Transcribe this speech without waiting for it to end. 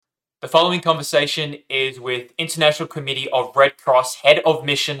The following conversation is with International Committee of Red Cross Head of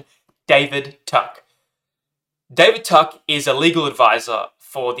Mission, David Tuck. David Tuck is a legal advisor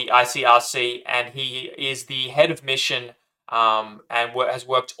for the ICRC, and he is the head of mission and has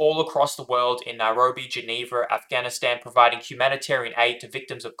worked all across the world in Nairobi, Geneva, Afghanistan, providing humanitarian aid to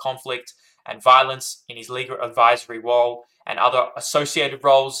victims of conflict and violence in his legal advisory role and other associated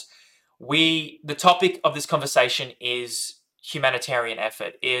roles. The topic of this conversation is humanitarian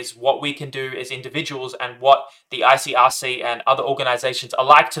effort, is what we can do as individuals and what the ICRC and other organizations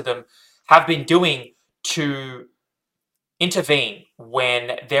alike to them have been doing to intervene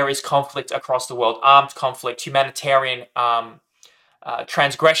when there is conflict across the world, armed conflict, humanitarian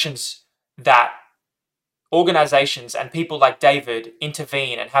transgressions, that organizations and people like David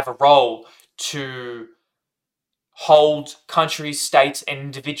intervene and have a role to hold countries, states, and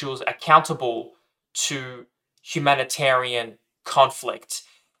individuals accountable to humanitarian conflict.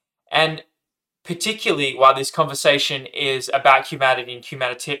 And particularly while this conversation is about humanity and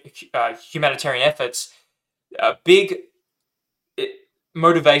humanitarian efforts, a big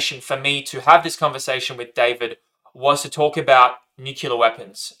motivation for me to have this conversation with David was to talk about nuclear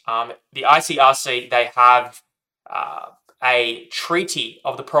weapons. The ICRC, they have a treaty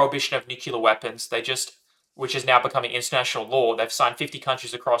of the prohibition of nuclear weapons. Which is now becoming international law. They've signed 50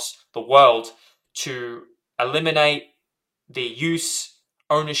 countries across the world to eliminate the use,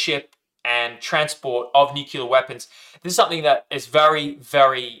 ownership, and transport of nuclear weapons. This is something that is very,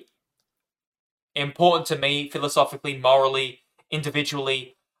 very important to me philosophically, morally,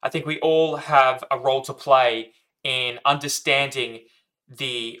 individually. I think we all have a role to play in understanding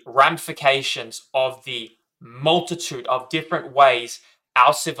the ramifications of the multitude of different ways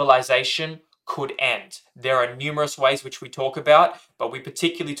our civilization could end. There are numerous ways which we talk about, but we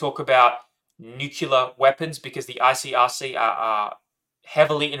particularly talk about nuclear weapons because the ICRC are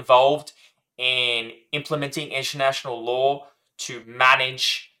heavily involved in implementing international law to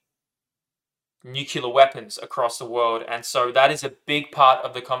manage nuclear weapons across the world. And so that is a big part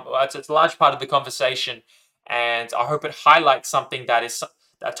of it's a large part of the conversation. And I hope it highlights something that is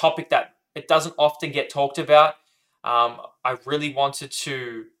a topic that it doesn't often get talked about. I really wanted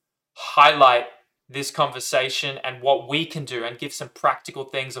to highlight this conversation and what we can do and give some practical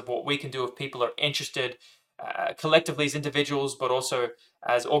things of what we can do if people are interested collectively as individuals, but also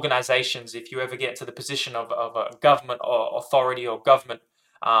as organizations. If you ever get into the position of a government or authority or government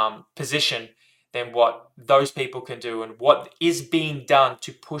position, then what those people can do and what is being done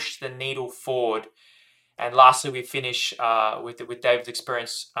to push the needle forward. And lastly, we finish with David's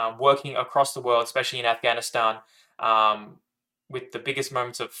experience working across the world, especially in Afghanistan, with the biggest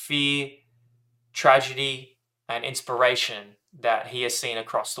moments of fear, tragedy, and inspiration that he has seen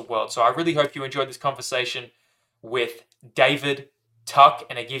across the world. So I really hope you enjoyed this conversation with David Tuck,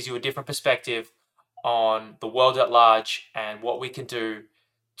 and it gives you a different perspective on the world at large and what we can do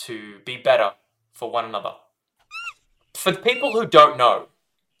to be better for one another. For the people who don't know,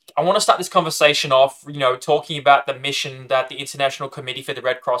 I want to start this conversation off, talking about the mission that the International Committee for the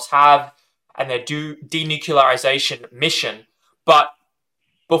Red Cross have and their denuclearization mission. But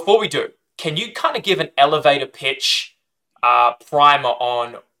before we do, can you kind of give an elevator pitch primer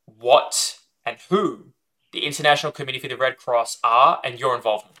on what and who the International Committee for the Red Cross are and your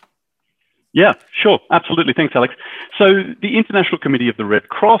involvement? Yeah, sure. Absolutely. Thanks, Alex. So the International Committee of the Red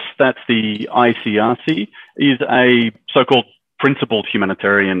Cross, that's the ICRC, is a so-called principled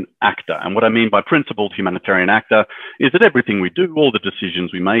humanitarian actor. And what I mean by principled humanitarian actor is that everything we do, all the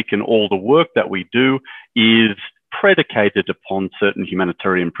decisions we make, and all the work that we do is predicated upon certain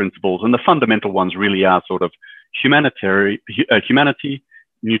humanitarian principles. And the fundamental ones really are sort of humanity,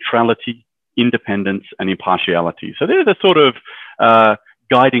 neutrality, independence, and impartiality. So they're the sort of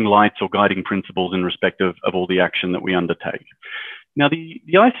guiding lights or guiding principles in respect of all the action that we undertake. Now, the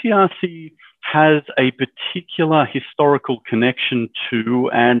ICRC has a particular historical connection to,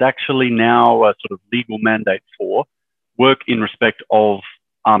 and actually now a sort of legal mandate for, work in respect of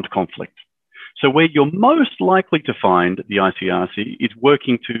armed conflict. So where you're most likely to find the ICRC is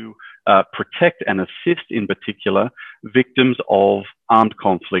working to protect and assist, in particular, victims of armed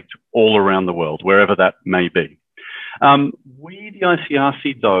conflict all around the world, wherever that may be. We, the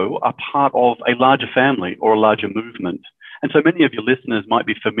ICRC, though, are part of a larger family or a larger movement. And so many of your listeners might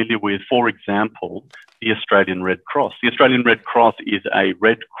be familiar with, for example, the Australian Red Cross. The Australian Red Cross is a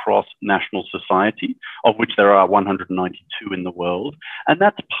Red Cross national society, of which there are 192 in the world. And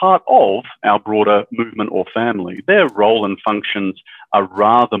that's part of our broader movement or family. Their role and functions are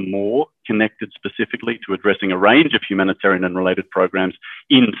rather more connected specifically to addressing a range of humanitarian and related programs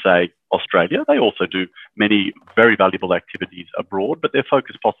in, say, Australia. They also do many very valuable activities abroad, but their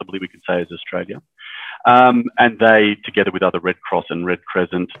focus possibly, we could say, is Australia. And they, together with other Red Cross and Red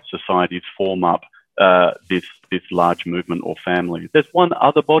Crescent societies, form up this large movement or family. There's one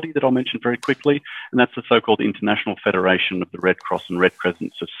other body that I'll mention very quickly, and that's the so-called International Federation of the Red Cross and Red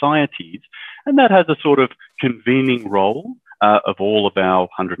Crescent Societies, and that has a sort of convening role of all of our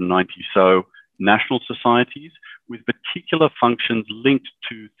 190 so national societies, with particular functions linked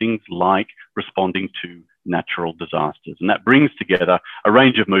to things like responding to natural disasters. And that brings together a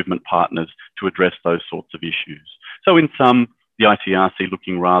range of movement partners to address those sorts of issues. So in sum, the ICRC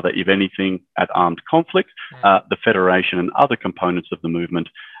looking rather, if anything, at armed conflict. The Federation and other components of the movement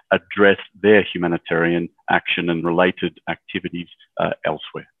address their humanitarian action and related activities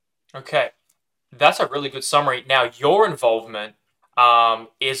elsewhere. Okay, that's a really good summary. Now, your involvement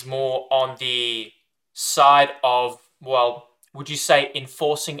is more on the side of, well, would you say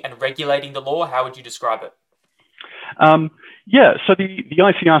enforcing and regulating the law? How would you describe it? Yeah, so the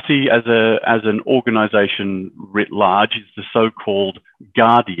ICRC as an organisation writ large is the so-called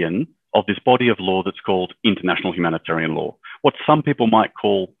guardian of this body of law that's called international humanitarian law, what some people might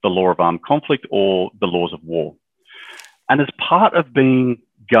call the law of armed conflict or the laws of war. And as part of being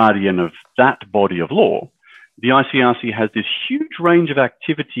guardian of that body of law, the ICRC has this huge range of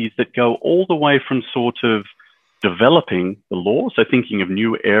activities that go all the way from sort of developing the law, so thinking of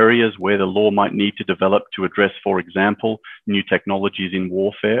new areas where the law might need to develop to address, for example, new technologies in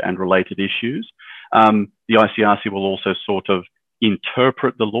warfare and related issues. The ICRC will also sort of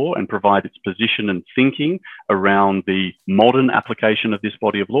interpret the law and provide its position and thinking around the modern application of this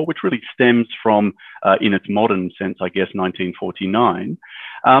body of law, which really stems from, in its modern sense, I guess, 1949.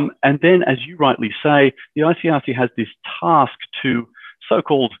 And then, as you rightly say, the ICRC has this task to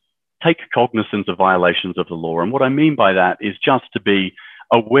so-called take cognizance of violations of the law. And what I mean by that is just to be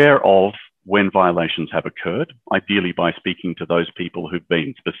aware of when violations have occurred, ideally by speaking to those people who've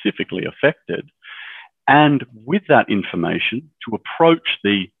been specifically affected. And with that information, to approach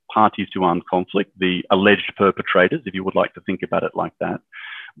the parties to armed conflict, the alleged perpetrators, if you would like to think about it like that,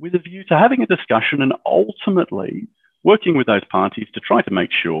 with a view to having a discussion and ultimately working with those parties to try to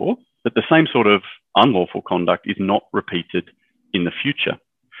make sure that the same sort of unlawful conduct is not repeated in the future.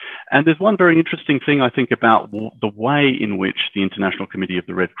 And there's one very interesting thing, I think, about the way in which the International Committee of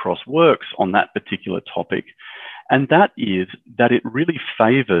the Red Cross works on that particular topic, and that is that it really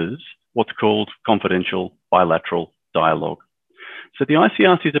favours what's called confidential bilateral dialogue. So the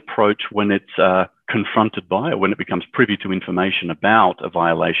ICRC's approach when it's confronted by, or when it becomes privy to information about a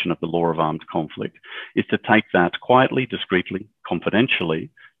violation of the law of armed conflict, is to take that quietly, discreetly,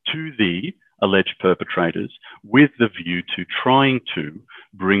 confidentially to the alleged perpetrators with the view to trying to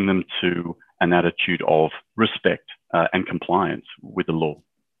bring them to an attitude of respect and compliance with the law.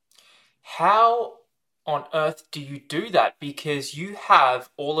 How on earth do you do that? Because you have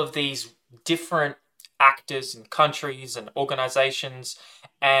all of these different actors and countries and organizations,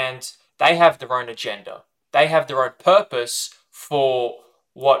 and they have their own agenda. They have their own purpose for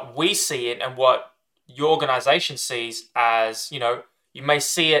what we see it and what your organization sees as, you may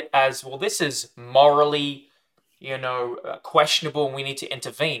see it as, well, this is morally, questionable and we need to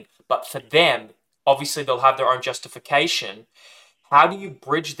intervene. But for them, obviously they'll have their own justification. How do you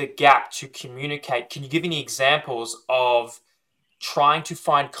bridge the gap to communicate? Can you give any examples of trying to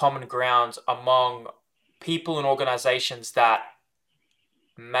find common ground among people and organizations that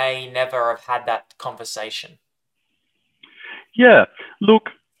may never have had that conversation? Yeah, look,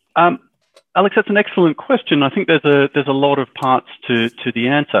 Alex, that's an excellent question. I think there's a lot of parts to the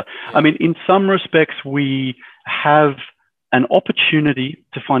answer. Yeah. I mean, in some respects, we have an opportunity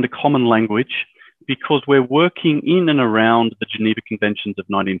to find a common language because we're working in and around the Geneva Conventions of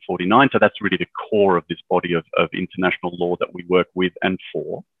 1949. So that's really the core of this body of international law that we work with and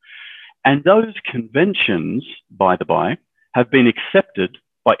for. And those conventions, by the by, have been accepted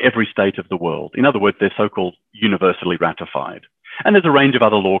by every state of the world. In other words, they're so-called universally ratified. And there's a range of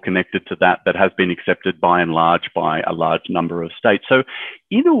other law connected to that that has been accepted by and large by a large number of states. So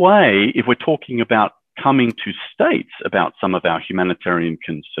in a way, if we're talking about coming to states about some of our humanitarian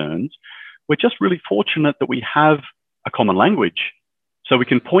concerns, we're just really fortunate that we have a common language. So we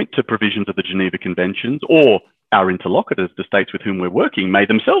can point to provisions of the Geneva Conventions, or our interlocutors, the states with whom we're working, may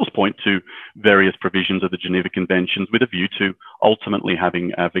themselves point to various provisions of the Geneva Conventions with a view to ultimately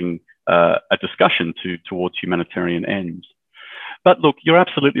having a discussion towards humanitarian ends. But look, you're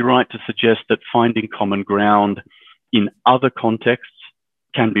absolutely right to suggest that finding common ground in other contexts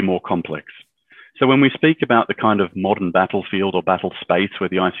can be more complex. So when we speak about the kind of modern battlefield or battle space where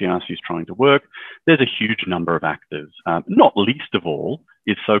the ICRC is trying to work, there's a huge number of actors. Not least of all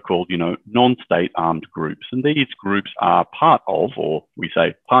is so-called, non-state armed groups. And these groups are part of, or we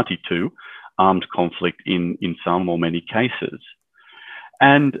say party to, armed conflict in some or many cases.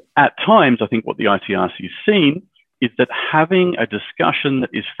 And at times, I think what the ICRC has seen is that having a discussion that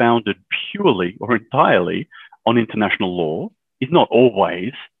is founded purely or entirely on international law is not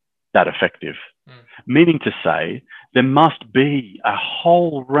always that effective. Meaning to say, there must be a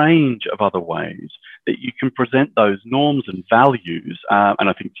whole range of other ways that you can present those norms and values, and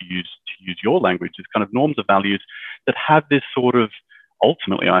I think to use your language, is kind of norms and values that have this sort of,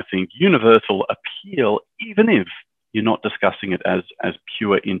 ultimately, I think, universal appeal, even if you're not discussing it as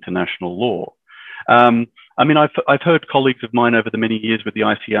pure international law. I mean, I've heard colleagues of mine over the many years with the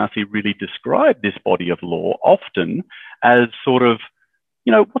ICRC really describe this body of law often as sort of,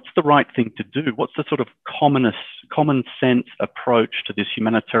 what's the right thing to do? What's the sort of common sense approach to this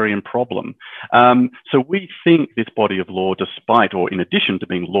humanitarian problem? So we think this body of law, despite or in addition to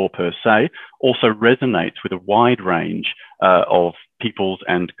being law per se, also resonates with a wide range of peoples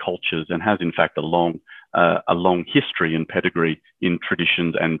and cultures, and has in fact a long history and pedigree in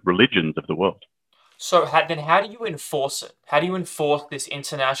traditions and religions of the world. So then how do you enforce it? How do you enforce this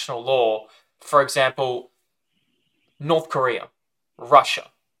international law? For example, North Korea, Russia,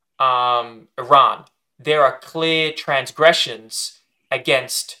 Iran. There are clear transgressions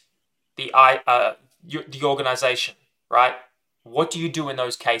against the organization, right? What do you do in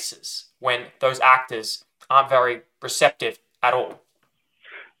those cases when those actors aren't very receptive at all?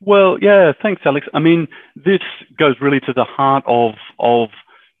 Well, yeah, thanks, Alex. I mean, this goes really to the heart of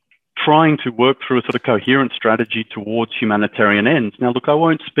trying to work through a sort of coherent strategy towards humanitarian ends. Now, look, I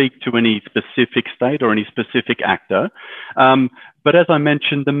won't speak to any specific state or any specific actor, but as I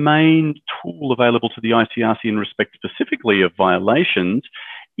mentioned, the main tool available to the ICRC in respect specifically of violations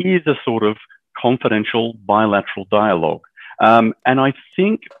is a sort of confidential bilateral dialogue. And I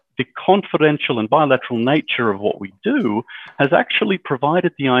think the confidential and bilateral nature of what we do has actually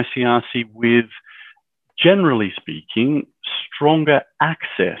provided the ICRC with, generally speaking, stronger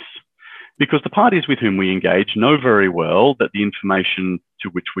access, because the parties with whom we engage know very well that the information to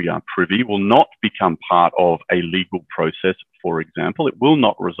which we are privy will not become part of a legal process, for example. It will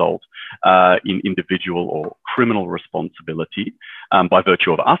not result in individual or criminal responsibility by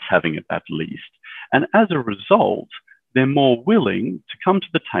virtue of us having it at least. And as a result, they're more willing to come to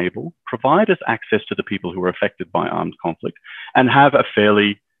the table, provide us access to the people who are affected by armed conflict, and have a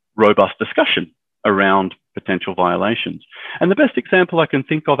fairly robust discussion around potential violations. And the best example I can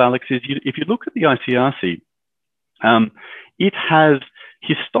think of, Alex, is if you look at the ICRC, it has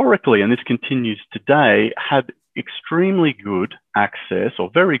historically, and this continues today, had extremely good access, or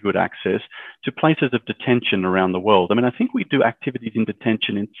very good access, to places of detention around the world. I mean, I think we do activities in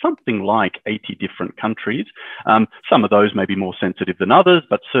detention in something like 80 different countries. Some of those may be more sensitive than others,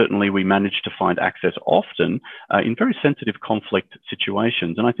 but certainly we manage to find access often in very sensitive conflict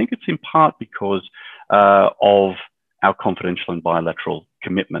situations. And I think it's in part because of our confidential and bilateral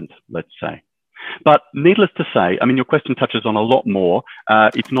commitment, let's say. But needless to say, I mean, your question touches on a lot more.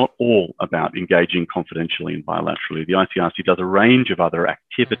 It's not all about engaging confidentially and bilaterally. The ICRC does a range of other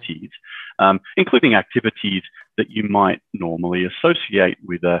activities, including activities that you might normally associate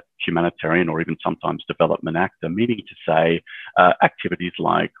with a humanitarian or even sometimes development actor, meaning to say activities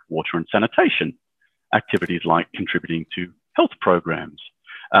like water and sanitation, activities like contributing to health programs,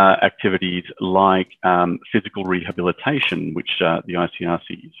 activities like physical rehabilitation, which the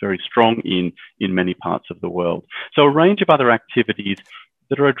ICRC is very strong in many parts of the world. So a range of other activities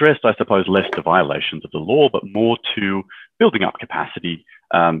that are addressed, I suppose, less to violations of the law, but more to building up capacity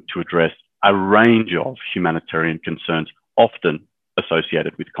to address a range of humanitarian concerns, often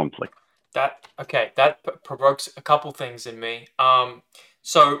associated with conflict. That provokes a couple things in me.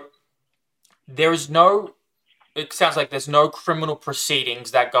 So there is no... It sounds like there's no criminal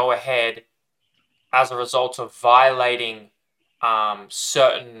proceedings that go ahead as a result of violating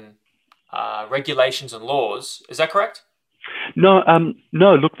certain regulations and laws. Is that correct? No,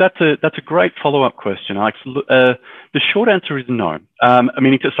 no. Look, that's a great follow-up question, Alex. The short answer is no.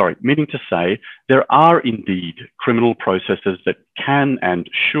 Meaning to say, there are indeed criminal processes that can and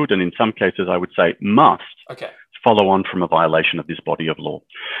should, and in some cases, I would say must. Okay. Follow on from a violation of this body of law.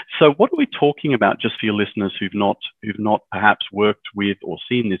 So what are we talking about, just for your listeners who've not perhaps worked with or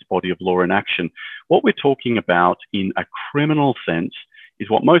seen this body of law in action? What we're talking about in a criminal sense is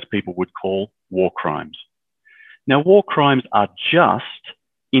what most people would call war crimes. Now, war crimes are just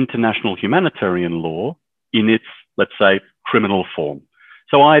international humanitarian law in its, let's say, criminal form.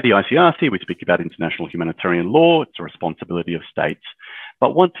 So the ICRC, we speak about international humanitarian law. It's a responsibility of states.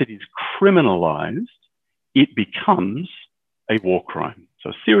 But once it is criminalized, it becomes a war crime. So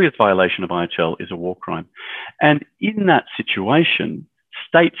a serious violation of IHL is a war crime. And in that situation,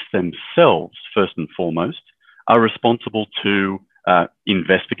 states themselves, first and foremost, are responsible to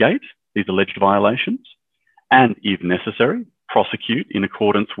investigate these alleged violations and, if necessary, prosecute in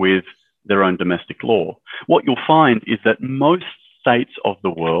accordance with their own domestic law. What you'll find is that most states of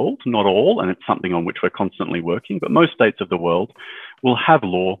the world, not all, and it's something on which we're constantly working, but most states of the world will have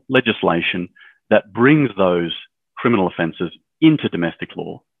legislation that brings those criminal offences into domestic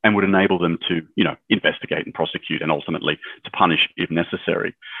law and would enable them to, investigate and prosecute and ultimately to punish if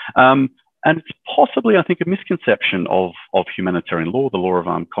necessary. And it's possibly, I think, a misconception of humanitarian law, the law of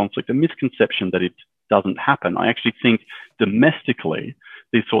armed conflict, a misconception that it doesn't happen. I actually think domestically,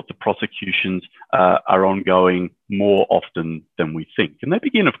 these sorts of prosecutions are ongoing more often than we think. And they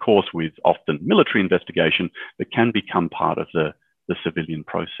begin, of course, with often military investigation that can become part of the civilian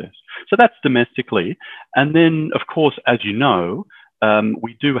process. So that's domestically. And then, of course, as you know,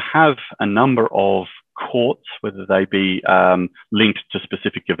 we do have a number of courts, whether they be linked to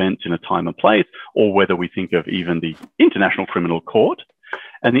specific events in a time and place, or whether we think of even the International Criminal Court.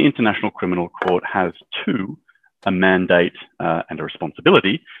 And the International Criminal Court has a mandate and a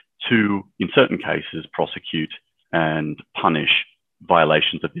responsibility to, in certain cases, prosecute and punish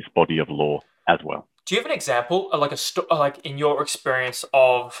violations of this body of law as well. Do you have an example, like in your experience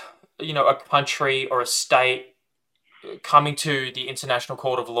of, a country or a state coming to the International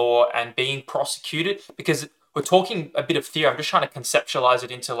Court of Law and being prosecuted? Because we're talking a bit of theory. I'm just trying to conceptualize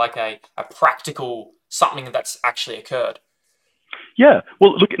it into like a practical something that's actually occurred. Yeah,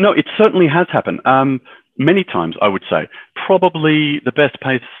 well, look, no, it certainly has happened. Many times, I would say. Probably the best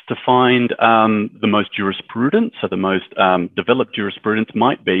place to find the most jurisprudence, so the most developed jurisprudence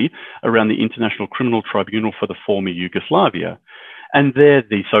might be around the International Criminal Tribunal for the former Yugoslavia. And there,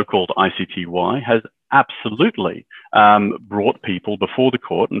 the so-called ICTY has absolutely brought people before the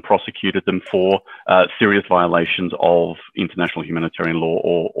court and prosecuted them for serious violations of international humanitarian law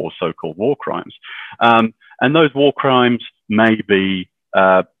or so-called war crimes. And those war crimes may be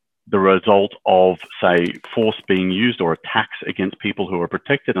the result of, say, force being used or attacks against people who are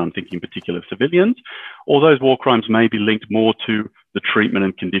protected. I'm thinking in particular civilians. Or those war crimes may be linked more to the treatment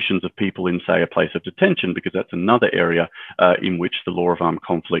and conditions of people in, say, a place of detention, because that's another area in which the law of armed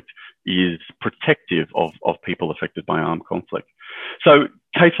conflict is protective of people affected by armed conflict. So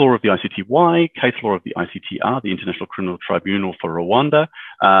case law of the ICTY, case law of the ICTR, the International Criminal Tribunal for Rwanda,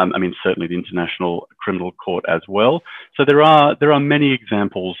 certainly the International Criminal Court as well. So there are many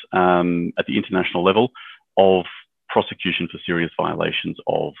examples at the international level of prosecution for serious violations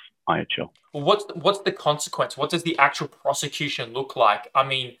of IHL. Well, what's the consequence? What does the actual prosecution look like? I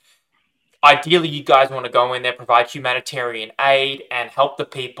mean, ideally, you guys want to go in there, provide humanitarian aid and help the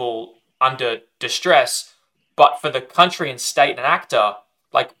people under distress. But for the country and state and actor,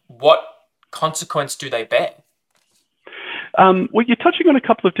 like, what consequence do they bear? Well, you're touching on a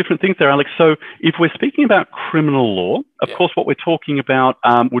couple of different things there, Alex. So if we're speaking about criminal law, of course, what we're talking about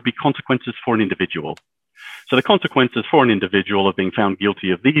would be consequences for an individual. So the consequences for an individual of being found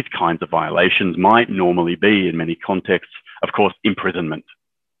guilty of these kinds of violations might normally be, in many contexts, of course, imprisonment.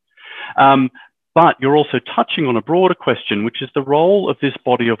 But you're also touching on a broader question, which is the role of this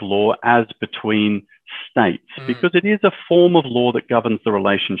body of law as between states, because it is a form of law that governs the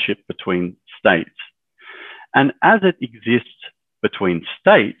relationship between states. And as it exists between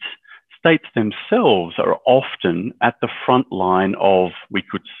states, states themselves are often at the front line of, we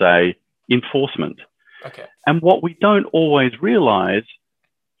could say, enforcement. Okay. And what we don't always realize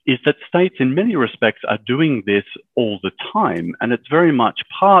is that states in many respects are doing this all the time. And it's very much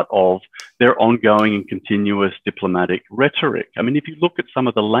part of their ongoing and continuous diplomatic rhetoric. I mean, if you look at some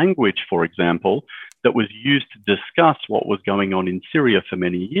of the language, for example, that was used to discuss what was going on in Syria for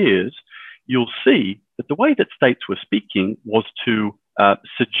many years, you'll see that the way that states were speaking was to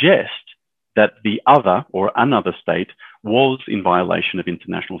suggest that the other or another state was in violation of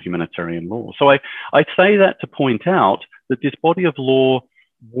international humanitarian law. So I say that to point out that this body of law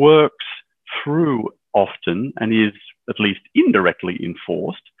works through often and is at least indirectly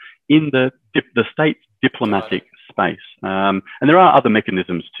enforced in the state's diplomatic space. And there are other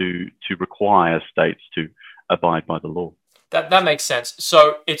mechanisms to require states to abide by the law. That makes sense.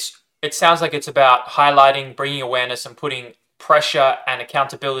 So it sounds like it's about highlighting, bringing awareness and putting pressure and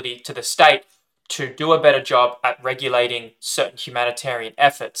accountability to the state to do a better job at regulating certain humanitarian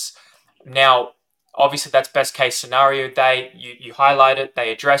efforts. Now, obviously, that's best case scenario. You highlight it,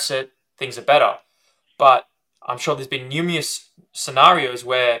 they address it, things are better. But I'm sure there's been numerous scenarios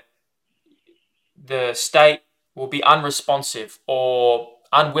where the state will be unresponsive or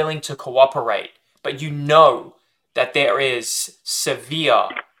unwilling to cooperate, but you know that there is severe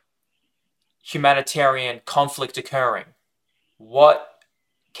humanitarian conflict occurring. What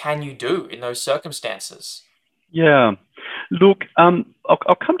can you do in those circumstances? Yeah. Look, I'll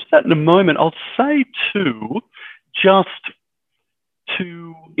come to that in a moment. I'll say too, just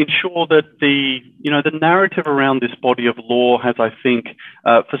to ensure that the narrative around this body of law has, I think,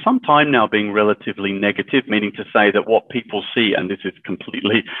 for some time now been relatively negative, meaning to say that what people see, and this is a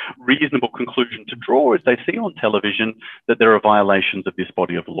completely reasonable conclusion to draw, is they see on television that there are violations of this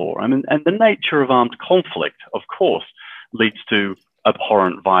body of law. I mean, and the nature of armed conflict, of course, leads to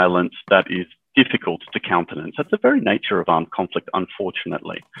abhorrent violence that is difficult to countenance. That's the very nature of armed conflict,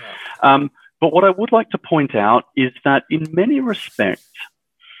 unfortunately. Yeah. But what I would like to point out is that in many respects,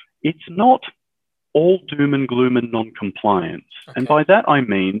 it's not all doom and gloom and non-compliance. Okay. And by that, I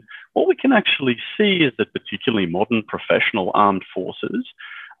mean, what we can actually see is that particularly modern professional armed forces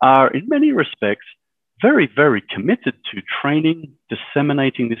are in many respects very, very committed to training,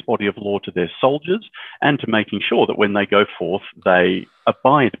 disseminating this body of law to their soldiers, and to making sure that when they go forth, they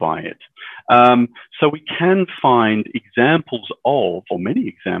abide by it. So we can find examples of, or many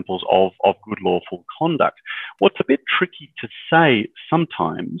examples of good lawful conduct. What's a bit tricky to say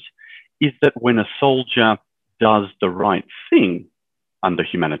sometimes is that when a soldier does the right thing under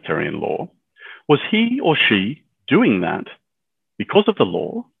humanitarian law, was he or she doing that because of the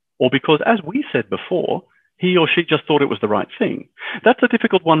law, or because, as we said before, he or she just thought it was the right thing? That's a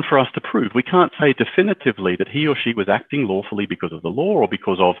difficult one for us to prove. We can't say definitively that he or she was acting lawfully because of the law or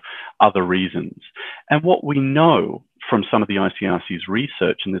because of other reasons. And what we know from some of the ICRC's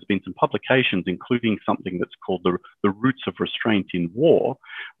research, and there's been some publications, including something that's called the Roots of Restraint in War,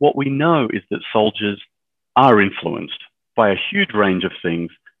 what we know is that soldiers are influenced by a huge range of things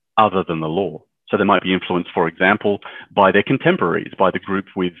other than the law. So they might be influenced, for example, by their contemporaries, by the group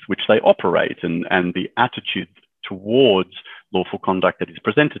with which they operate, and the attitude towards lawful conduct that is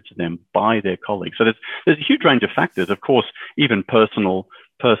presented to them by their colleagues. So there's a huge range of factors, of course, even personal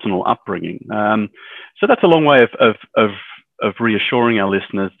upbringing. So that's a long way of reassuring our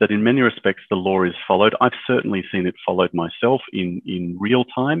listeners that in many respects the law is followed. I've certainly seen it followed myself in real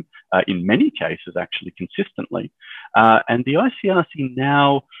time, in many cases actually consistently. And the ICRC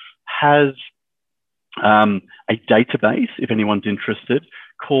now has a database, if anyone's interested,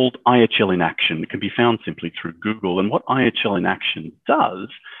 called IHL in Action. It can be found simply through Google. And what IHL in Action does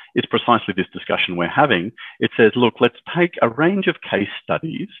is precisely this discussion we're having. It says, look, let's take a range of case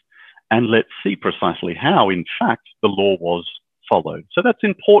studies and let's see precisely how, in fact, the law was followed. So that's an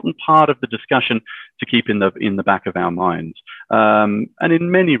important part of the discussion to keep in the back of our minds. And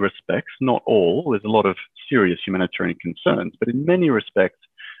in many respects, not all, there's a lot of serious humanitarian concerns, but in many respects,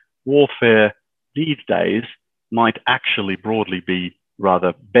 warfare these days might actually broadly be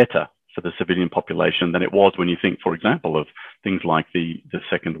rather better for the civilian population than it was when you think, for example, of things like the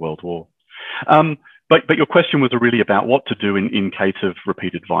Second World War. But your question was really about what to do in case of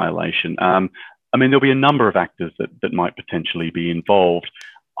repeated violation. I mean, there'll be a number of actors that might potentially be involved.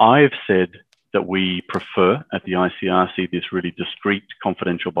 I've said that we prefer at the ICRC this really discreet,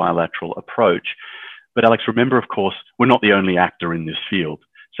 confidential, bilateral approach. But Alex, remember, of course, we're not the only actor in this field.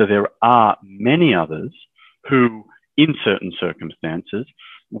 So there are many others who, in certain circumstances,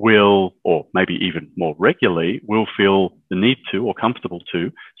 will, or maybe even more regularly, will feel the need to or comfortable to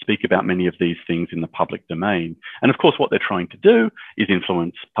speak about many of these things in the public domain. And of course, what they're trying to do is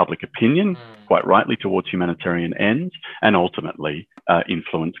influence public opinion, quite rightly, towards humanitarian ends, and ultimately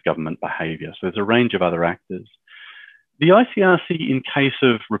influence government behaviour. So there's a range of other actors. The ICRC, in case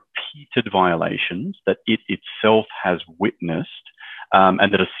of repeated violations that it itself has witnessed,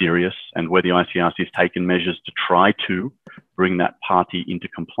 and that are serious, and where the ICRC has taken measures to try to bring that party into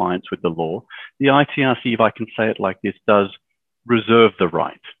compliance with the law, the ICRC, if I can say it like this, does reserve the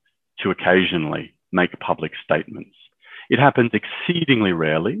right to occasionally make public statements. It happens exceedingly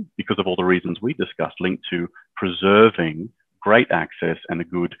rarely because of all the reasons we discussed linked to preserving great access and a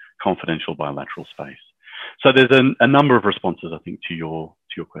good confidential bilateral space. So there's a number of responses, I think, to your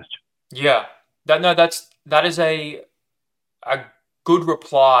question. Yeah, that is a good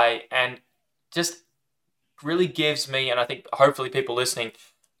reply, and just really gives me, and I think hopefully people listening,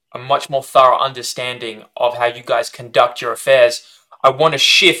 a much more thorough understanding of how you guys conduct your affairs. I want to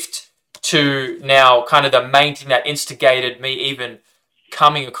shift to now kind of the main thing that instigated me even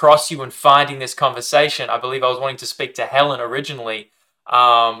coming across you and finding this conversation. I believe I was wanting to speak to Helen originally,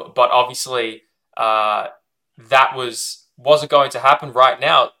 but obviously that was wasn't going to happen right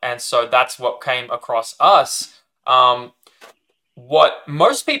now. And so that's what came across us. What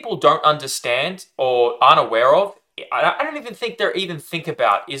most people don't understand or aren't aware of, I don't even think they're even think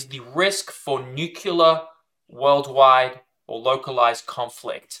about, is the risk for nuclear worldwide or localized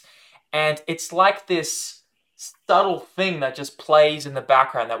conflict. And it's like this subtle thing that just plays in the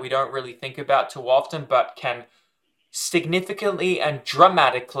background that we don't really think about too often, but can significantly and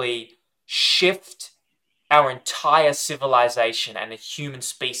dramatically shift our entire civilization and the human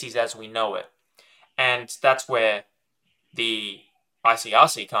species as we know it. And that's where the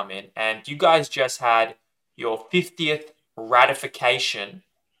ICRC come in. And you guys just had your 50th ratification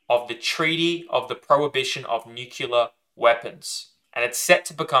of the Treaty of the Prohibition of Nuclear Weapons. And it's set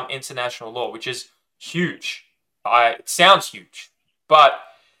to become international law, which is huge. It sounds huge. But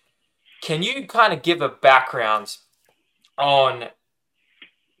can you kind of give a background on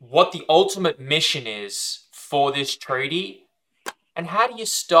what the ultimate mission is for this treaty? And how do you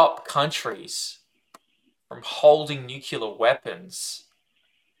stop countries from holding nuclear weapons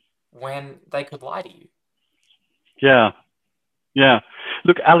when they could lie to you? Yeah. Yeah.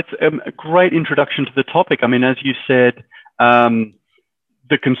 Look, Alex, a great introduction to the topic. I mean, as you said,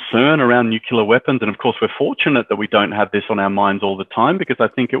 the concern around nuclear weapons, and of course, we're fortunate that we don't have this on our minds all the time, because I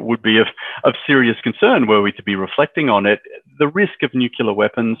think it would be of serious concern were we to be reflecting on it. The risk of nuclear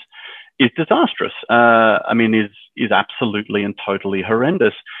weapons is disastrous. I mean, is absolutely and totally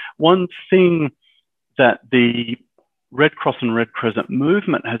horrendous. One thing that the Red Cross and Red Crescent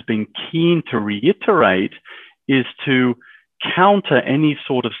movement has been keen to reiterate is to counter any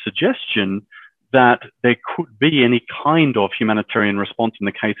sort of suggestion that there could be any kind of humanitarian response in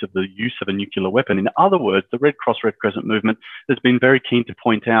the case of the use of a nuclear weapon. In other words, the Red Cross Red Crescent movement has been very keen to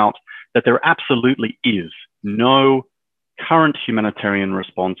point out that there absolutely is no current humanitarian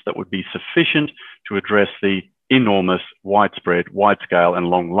response that would be sufficient to address the enormous, widespread, wide-scale, and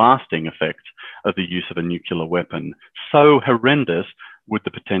long-lasting effects of the use of a nuclear weapon. So horrendous would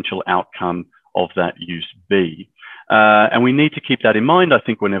the potential outcome of that use be. And we need to keep that in mind, I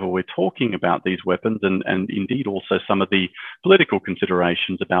think, whenever we're talking about these weapons, and indeed also some of the political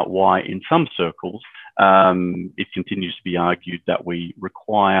considerations about why in some circles it continues to be argued that we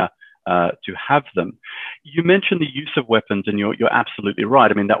require to have them. You mentioned the use of weapons, and you're absolutely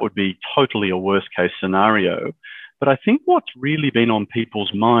right. I mean, that would be totally a worst case scenario. But I think what's really been on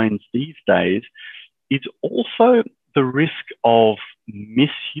people's minds these days is also the risk of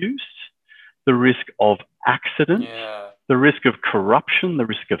misuse, the risk of accident, the risk of corruption, the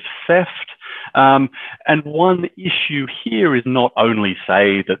risk of theft. And one issue here is not only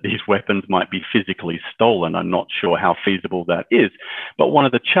say that these weapons might be physically stolen. I'm not sure how feasible that is. But one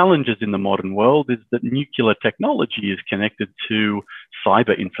of the challenges in the modern world is that nuclear technology is connected to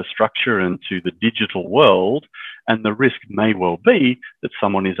cyber infrastructure and to the digital world. And the risk may well be that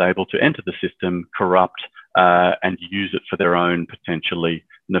someone is able to enter the system, corrupt, and use it for their own potentially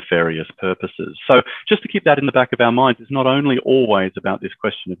nefarious purposes. So just to keep that in the back of our minds, it's not only always about this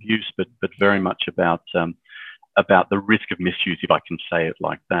question of use, but very much about the risk of misuse, if I can say it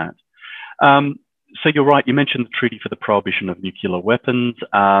like that. So you're right, you mentioned the Treaty for the Prohibition of Nuclear Weapons,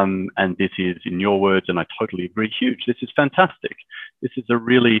 and this is, in your words, and I totally agree, huge. This is fantastic. This is a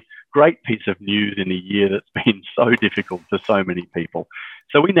really great piece of news in a year that's been so difficult for so many people.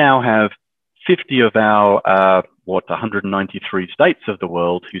 So we now have 50 of our, 193 states of the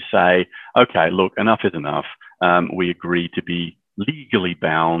world who say, okay, look, enough is enough. We agree to be legally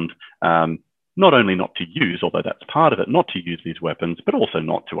bound, not only not to use, although that's part of it, not to use these weapons, but also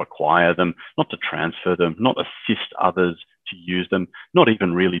not to acquire them, not to transfer them, not assist others to use them, not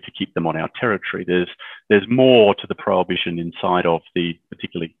even really to keep them on our territory. There's more to the prohibition inside of the,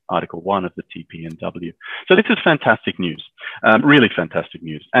 particularly Article 1 of the TPNW. So this is fantastic news, really fantastic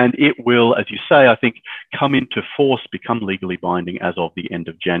news. And it will, as you say, I think, come into force, become legally binding as of the end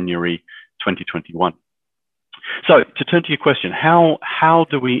of January 2021. So to turn to your question, how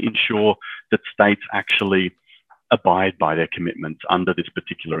do we ensure that states actually abide by their commitments under this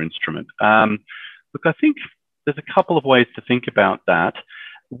particular instrument? Look, I think there's a couple of ways to think about that.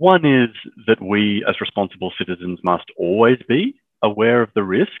 One is that we, as responsible citizens, must always be aware of the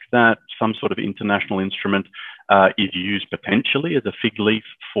risk that some sort of international instrument is used potentially as a fig leaf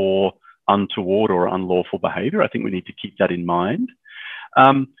for untoward or unlawful behavior. I think we need to keep that in mind.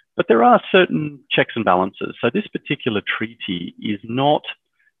 But there are certain checks and balances. So this particular treaty is not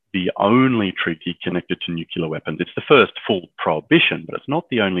the only treaty connected to nuclear weapons. It's the first full prohibition, but it's not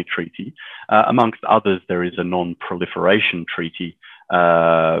the only treaty. Amongst others, there is a non-proliferation treaty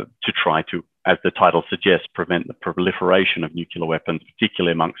to try to as the title suggests, prevent the proliferation of nuclear weapons,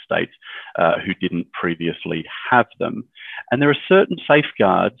 particularly amongst states who didn't previously have them. And there are certain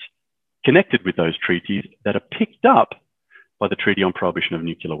safeguards connected with those treaties that are picked up by the Treaty on Prohibition of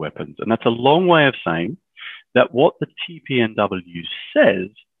Nuclear Weapons. And that's a long way of saying that what the TPNW says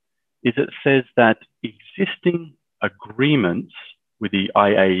is it says that existing agreements with the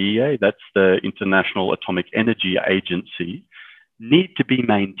IAEA, that's the International Atomic Energy Agency, need to be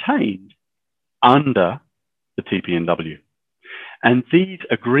maintained under the TPNW. And these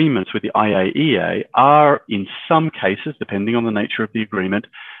agreements with the IAEA are, in some cases, depending on the nature of the agreement,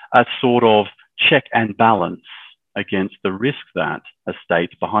 a sort of check and balance against the risk that a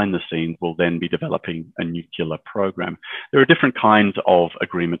state behind the scenes will then be developing a nuclear program. There are different kinds of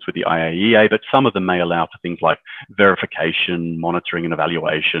agreements with the IAEA, but some of them may allow for things like verification, monitoring, and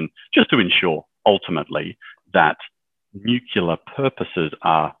evaluation, just to ensure ultimately that nuclear purposes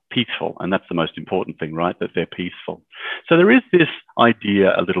are peaceful. And that's the most important thing, right? That they're peaceful. So there is this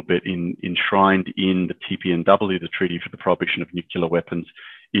idea a little bit enshrined in the TPNW, the Treaty for the Prohibition of Nuclear Weapons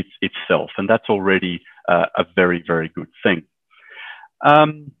itself. And that's already a very, very good thing.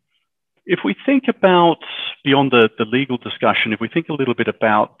 If we think about, beyond the legal discussion, if we think a little bit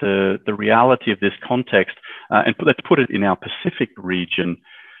about the reality of this context, and let's put it in our Pacific region,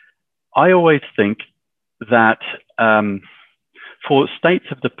 I always think that for states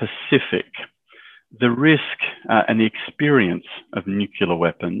of the Pacific, the risk and the experience of nuclear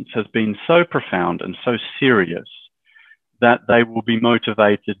weapons has been so profound and so serious that they will be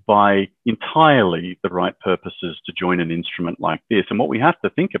motivated by entirely the right purposes to join an instrument like this. And what we have to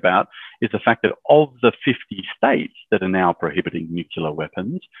think about is the fact that of the 50 states that are now prohibiting nuclear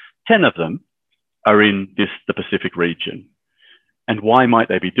weapons, 10 of them are in the Pacific region. And why might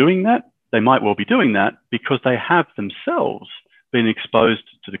they be doing that? They might well be doing that because they have themselves been exposed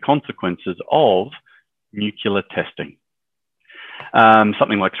to the consequences of nuclear testing.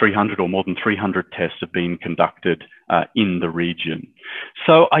 Something like 300 or more than 300 tests have been conducted in the region.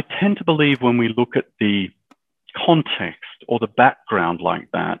 So I tend to believe when we look at the context or the background like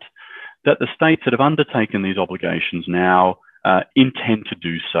that, that the states that have undertaken these obligations now intend to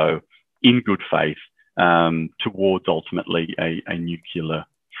do so in good faith towards ultimately a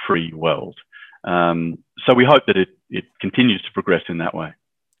nuclear-free world. So we hope that it continues to progress in that way.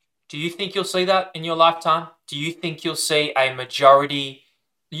 Do you think you'll see that in your lifetime? Do you think you'll see a majority?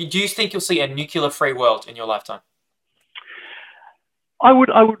 Do you think you'll see a nuclear-free world in your lifetime? I would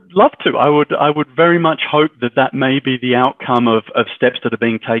love to. I would very much hope that may be the outcome of steps that are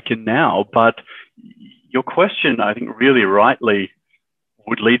being taken now. But your question, I think, really rightly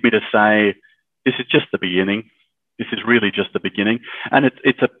would lead me to say this is just the beginning. This is really just the beginning, and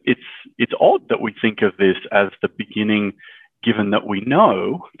it's odd that we think of this as the beginning, given that we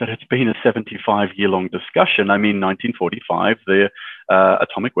know that it's been a 75-year-long discussion. I mean, 1945, the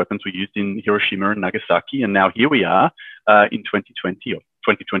atomic weapons were used in Hiroshima and Nagasaki, and now here we are in 2020 or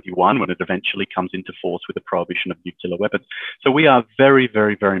 2021 when it eventually comes into force with the prohibition of nuclear weapons. So we are very,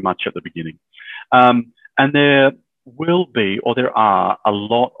 very, very much at the beginning. And there will be, or there are, a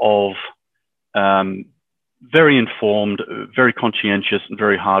lot of very informed, very conscientious, and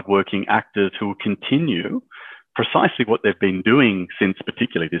very hardworking actors who will continue precisely what they've been doing since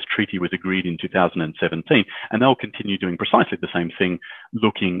particularly this treaty was agreed in 2017, and they'll continue doing precisely the same thing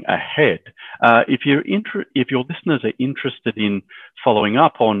looking ahead. If your listeners are interested in following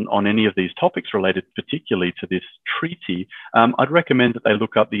up on any of these topics related particularly to this treaty, I'd recommend that they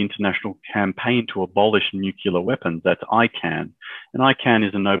look up the International Campaign to Abolish Nuclear Weapons. That's ICAN. And ICAN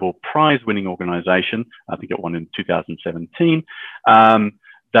is a Nobel Prize-winning organization. I think it won in 2017.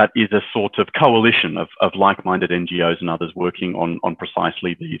 That is a sort of coalition of like-minded NGOs and others working on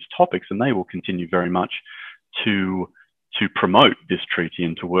precisely these topics, and they will continue very much to promote this treaty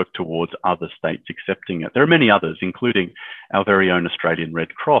and to work towards other states accepting it. There are many others, including our very own Australian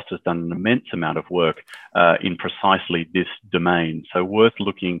Red Cross has done an immense amount of work in precisely this domain. So worth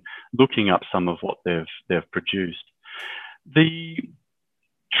looking up some of what they've produced. The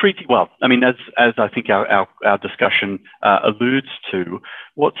treaty, well, I mean, as I think our discussion alludes to,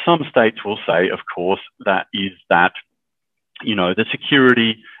 what some states will say, of course, that you know, the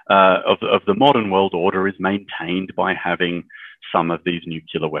security of the modern world order is maintained by having some of these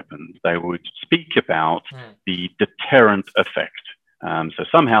nuclear weapons. They would speak about the deterrent effect. So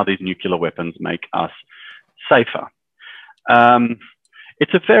somehow these nuclear weapons make us safer.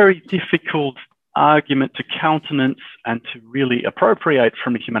 It's a very difficult argument to countenance and to really appropriate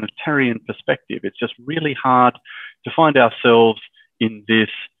from a humanitarian perspective. It's just really hard to find ourselves in this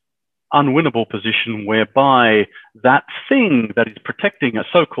unwinnable position whereby that thing that is protecting us,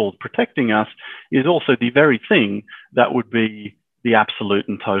 so-called protecting us, is also the very thing that would be the absolute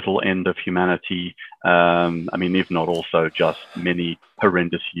and total end of humanity. I mean, if not also just many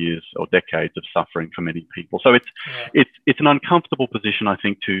horrendous years or decades of suffering for many people. So it's an uncomfortable position, I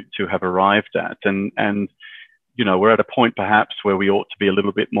think, to have arrived at. And you know, we're at a point perhaps where we ought to be a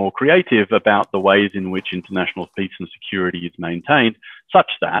little bit more creative about the ways in which international peace and security is maintained,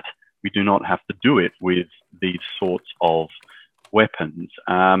 such that we do not have to do it with these sorts of weapons.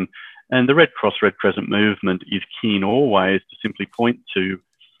 And the Red Cross, Red Crescent movement is keen always to simply point to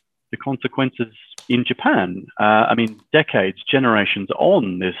the consequences in Japan. I mean, decades, generations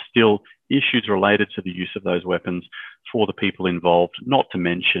on, there's still issues related to the use of those weapons for the people involved, not to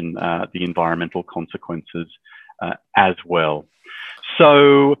mention the environmental consequences as well.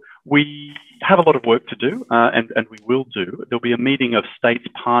 So we have a lot of work to do, and we will do. There'll be a meeting of states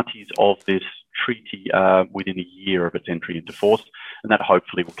parties of this treaty within a year of its entry into force, and that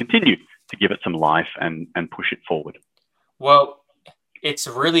hopefully will continue to give it some life and push it forward. Well, it's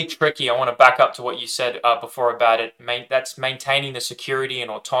really tricky. I want to back up to what you said before about it. That's maintaining the security and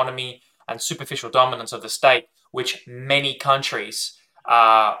autonomy and superficial dominance of the state, which many countries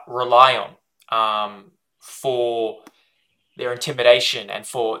rely on for their intimidation and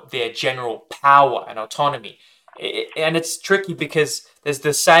for their general power and autonomy. And it's tricky because there's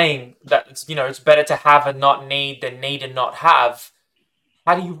the saying that it's better to have and not need than need and not have.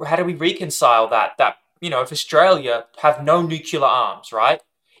 How do we reconcile that? That if Australia have no nuclear arms, right?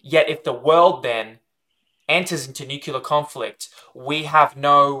 Yet if the world then enters into nuclear conflict, we have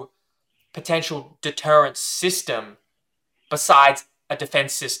no potential deterrent system besides a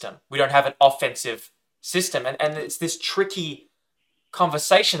defense system. We don't have an offensive system. And it's this tricky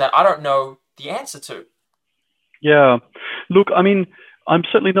conversation that I don't know the answer to. Yeah. Look, I mean, I'm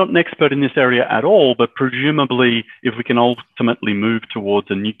certainly not an expert in this area at all, but presumably if we can ultimately move towards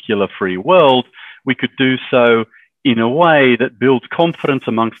a nuclear-free world, we could do so in a way that builds confidence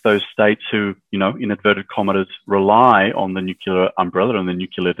amongst those states who, in inverted commas, rely on the nuclear umbrella and the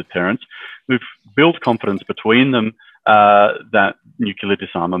nuclear deterrence. We've built confidence between them that nuclear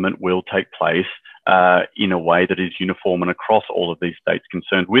disarmament will take place in a way that is uniform and across all of these states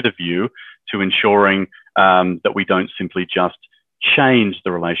concerned, with a view to ensuring that we don't simply just change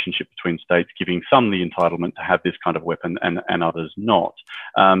the relationship between states, giving some the entitlement to have this kind of weapon and others not.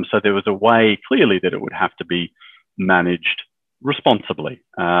 So there was a way clearly that it would have to be managed responsibly.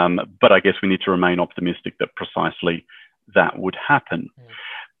 But I guess we need to remain optimistic that precisely that would happen.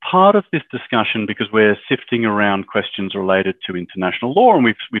 Part of this discussion, because we're sifting around questions related to international law, and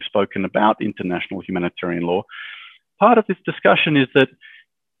we've spoken about international humanitarian law, part of this discussion is that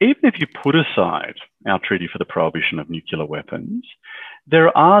even if you put aside our Treaty for the Prohibition of Nuclear Weapons,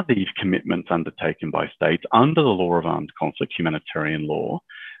 there are these commitments undertaken by states under the law of armed conflict, humanitarian law,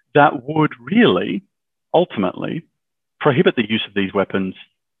 that would really, ultimately, prohibit the use of these weapons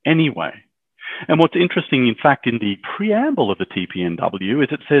anyway. And what's interesting, in fact, in the preamble of the TPNW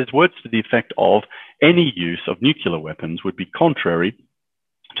is it says words to the effect of any use of nuclear weapons would be contrary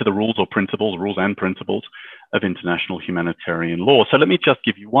to the rules and principles of international humanitarian law. So let me just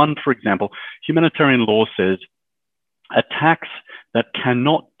give you one, for example. Humanitarian law says attacks that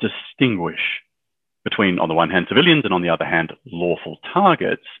cannot distinguish between, on the one hand, civilians and on the other hand, lawful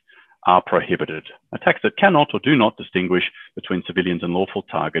targets are prohibited. Attacks that cannot or do not distinguish between civilians and lawful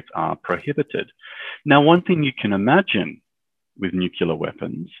targets are prohibited. Now, one thing you can imagine with nuclear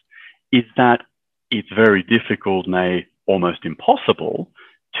weapons is that it's very difficult, nay, almost impossible,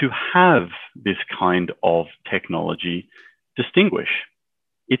 to have this kind of technology distinguish.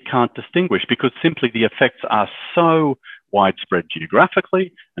 It can't distinguish because simply the effects are so widespread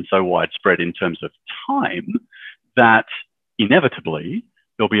geographically and so widespread in terms of time that inevitably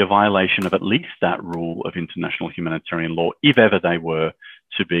there'll be a violation of at least that rule of international humanitarian law if ever they were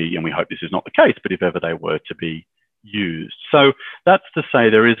to be, and we hope this is not the case, but if ever they were to be used. So that's to say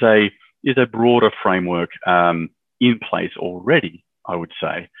there is a broader framework in place already, I would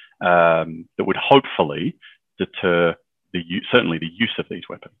say, that would hopefully deter certainly the use of these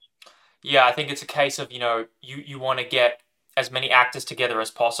weapons. Yeah, I think it's a case of, you want to get as many actors together as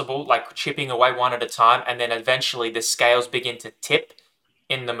possible, like chipping away one at a time, and then eventually the scales begin to tip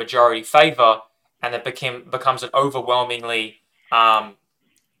in the majority favor, and it becomes an overwhelmingly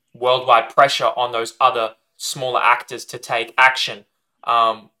worldwide pressure on those other smaller actors to take action.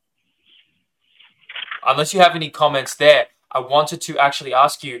 Unless you have any comments there, I wanted to actually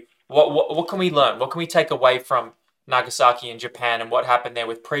ask you, what can we learn? What can we take away from Nagasaki in Japan and what happened there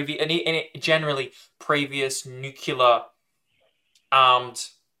with generally previous nuclear armed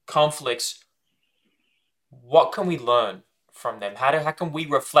conflicts, what can we learn from them? How can we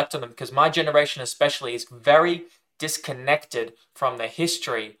reflect on them? Because my generation especially is very disconnected from the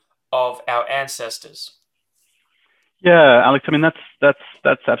history of our ancestors. Yeah, Alex. I mean,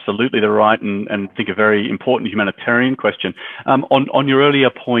 that's absolutely the right and I think a very important humanitarian question. On your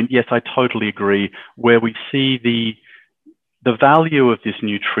earlier point, yes, I totally agree. Where we see the value of this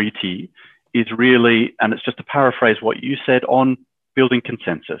new treaty is really, and it's just to paraphrase what you said, on building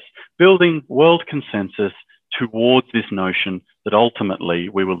consensus, building world consensus towards this notion that ultimately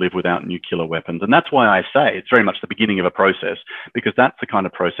we will live without nuclear weapons. And that's why I say it's very much the beginning of a process, because that's the kind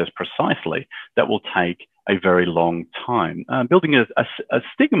of process precisely that will take a very long time. Building a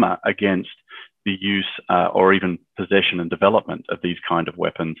stigma against the use or even possession and development of these kind of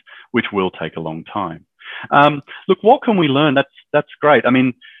weapons, which will take a long time. Look, what can we learn? That's great. I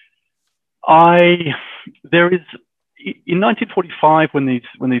mean, there is in 1945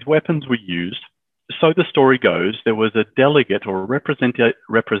 when these weapons were used. So the story goes, there was a delegate or a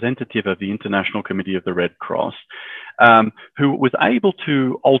representative of the International Committee of the Red Cross who was able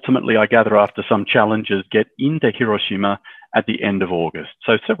to ultimately, I gather after some challenges, get into Hiroshima at the end of August,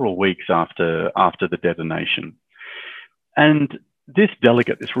 so several weeks after the detonation. And this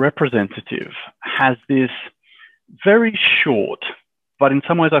delegate, this representative, has this very short, but in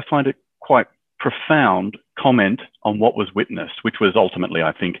some ways I find it quite profound comment on what was witnessed, which was ultimately,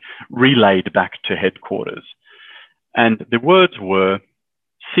 I think, relayed back to headquarters. And the words were,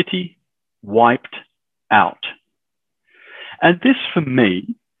 "City wiped out." And this, for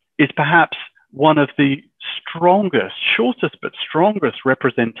me, is perhaps one of the strongest, shortest but strongest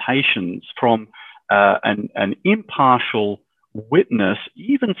representations from an impartial witness,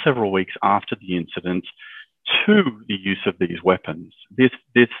 even several weeks after the incident, to the use of these weapons. This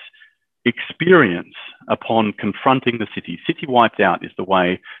experience upon confronting the city wiped out is the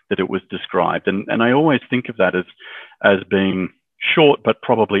way that it was described. And I always think of that as being short, but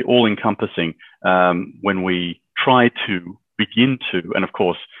probably all encompassing when we try to begin to, and of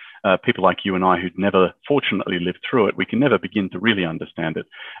course, people like you and I who'd never fortunately lived through it, we can never begin to really understand it.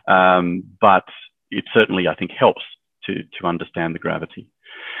 But it certainly, I think, helps to understand the gravity.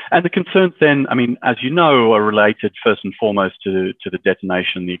 And the concerns then, I mean, as you know, are related first and foremost to the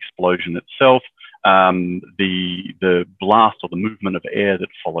detonation, the explosion itself, the blast or the movement of air that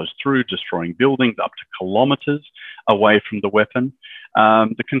follows through, destroying buildings up to kilometers away from the weapon.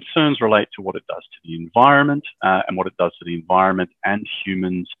 The concerns relate to what it does to the environment and what it does to the environment and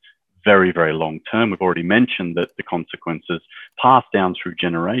humans very, very long term. We've already mentioned that the consequences pass down through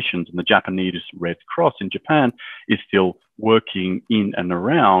generations, and the Japanese Red Cross in Japan is still working in and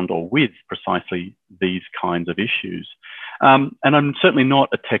around or with precisely these kinds of issues. And I'm certainly not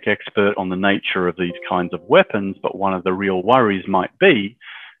a tech expert on the nature of these kinds of weapons, but one of the real worries might be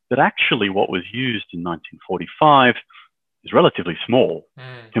that actually what was used in 1945 is relatively small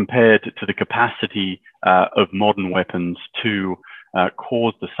compared to the capacity of modern weapons to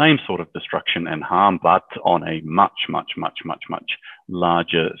cause the same sort of destruction and harm, but on a much, much, much, much, much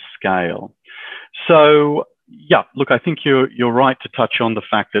larger scale. So, yeah, look, I think you're right to touch on the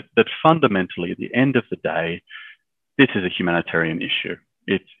fact that fundamentally, at the end of the day, this is a humanitarian issue.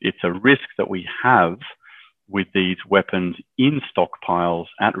 It's a risk that we have with these weapons in stockpiles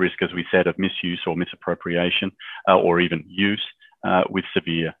at risk, as we said, of misuse or misappropriation or even use with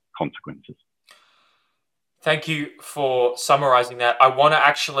severe consequences. Thank you for summarizing that. I want to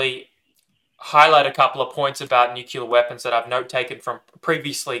actually highlight a couple of points about nuclear weapons that I've note taken from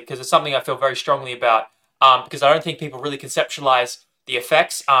previously, because it's something I feel very strongly about, because I don't think people really conceptualize the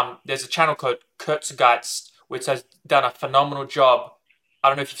effects. There's a channel called Kurzgeist, which has done a phenomenal job. I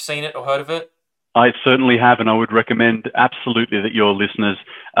don't know if you've seen it or heard of it. I certainly have, and I would recommend absolutely that your listeners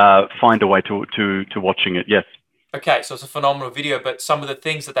find a way to watching it, yes. Okay, so it's a phenomenal video, but some of the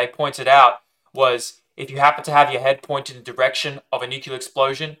things that they pointed out was, if you happen to have your head pointed in the direction of a nuclear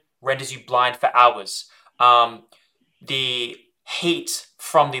explosion, renders you blind for hours. The heat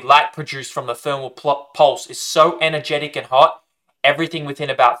from the light produced from the thermal pulse is so energetic and hot, everything within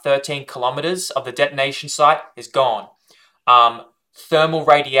about 13 kilometers of the detonation site is gone. Thermal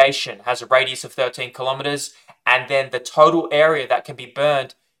radiation has a radius of 13 kilometers, and then the total area that can be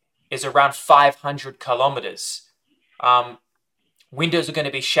burned is around 500 kilometers. Windows are going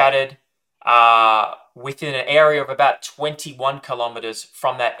to be shattered within an area of about 21 kilometers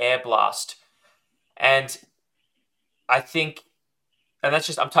from that air blast. And I think, and that's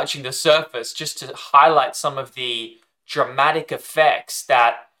just, I'm touching the surface, just to highlight some of the dramatic effects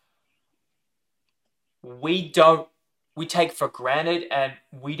that we take for granted, and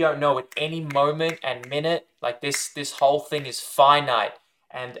we don't know at any moment and minute, like this whole thing is finite.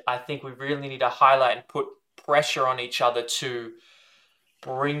 And I think we really need to highlight and put pressure on each other to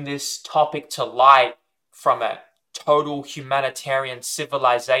bring this topic to light from a total humanitarian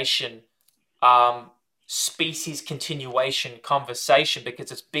civilization, species continuation conversation,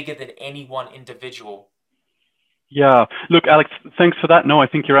 because it's bigger than any one individual. Yeah. Look, Alex, thanks for that. No, I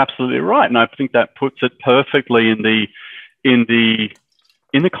think you're absolutely right. And I think that puts it perfectly in the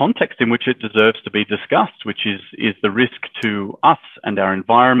context in which it deserves to be discussed, which is the risk to us and our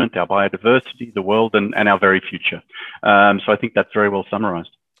environment, our biodiversity, the world, and our very future. So I think that's very well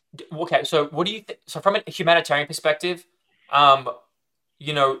summarized. Okay, so what do you think? So from a humanitarian perspective,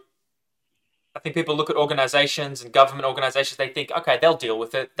 you know, I think people look at organizations and government organizations, they think, okay, they'll deal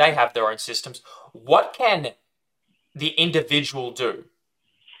with it. They have their own systems. What can the individual do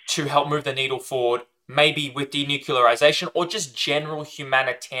to help move the needle forward, maybe with denuclearization or just general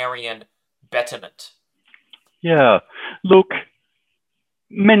humanitarian betterment? Yeah. Look,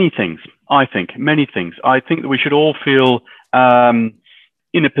 many things, I think. Many things. I think that we should all feel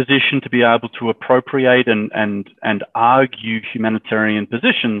in a position to be able to appropriate and argue humanitarian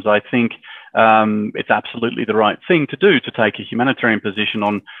positions. I think it's absolutely the right thing to do, to take a humanitarian position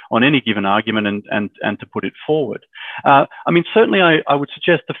on any given argument and to put it forward. I mean, certainly I would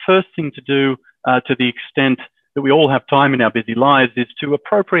suggest the first thing to do, to the extent that we all have time in our busy lives, is to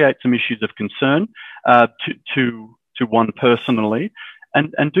appropriate some issues of concern to one personally,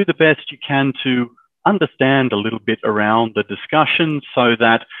 and do the best you can to understand a little bit around the discussion, so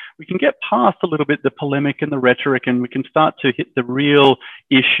that we can get past a little bit the polemic and the rhetoric, and we can start to hit the real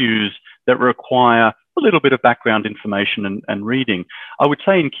issues that require a little bit of background information and reading. I would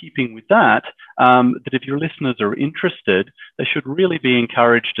say, in keeping with that, that if your listeners are interested, they should really be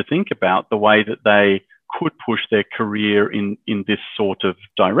encouraged to think about the way that they could push their career in this sort of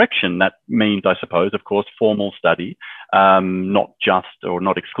direction. That means, I suppose, of course, formal study, not just or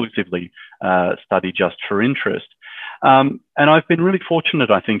not exclusively study just for interest. And I've been really fortunate,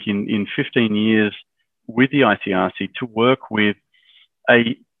 I think, in 15 years with the ICRC to work with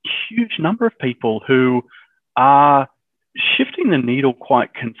a huge number of people who are shifting the needle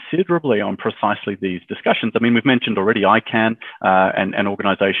quite considerably on precisely these discussions. I mean, we've mentioned already ICAN and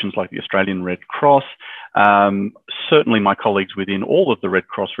organisations like the Australian Red Cross. Certainly my colleagues within all of the Red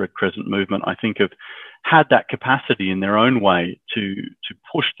Cross, Red Crescent movement, I think, have had that capacity in their own way to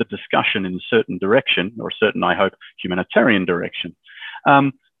push the discussion in a certain direction, or a certain, I hope, humanitarian direction.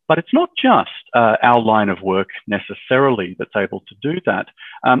 But it's not just our line of work necessarily that's able to do that.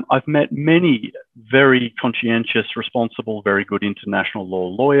 I've met many very conscientious, responsible, very good international law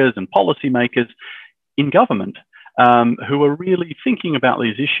lawyers and policymakers in government who are really thinking about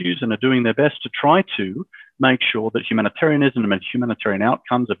these issues and are doing their best to try to make sure that humanitarianism and humanitarian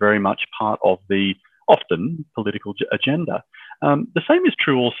outcomes are very much part of the often political agenda. The same is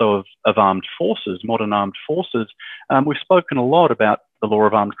true also of armed forces, modern armed forces. We've spoken a lot about the law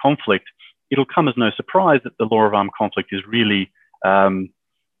of armed conflict. It'll come as no surprise that the law of armed conflict is really,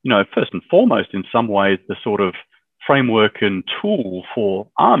 first and foremost, in some ways, the sort of framework and tool for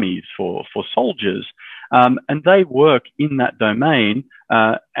armies, for soldiers. And they work in that domain,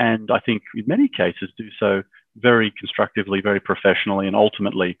 and I think in many cases do so very constructively, very professionally, and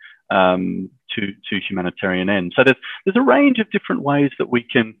ultimately to humanitarian ends. So there's a range of different ways that we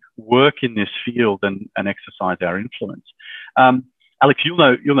can work in this field and exercise our influence. Alex, you'll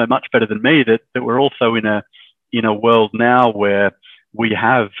know much better than me that we're also in a world now where we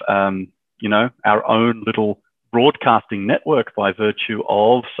have our own little broadcasting network by virtue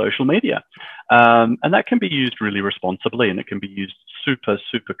of social media, and that can be used really responsibly, and it can be used super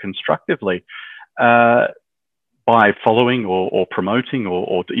constructively. By following or promoting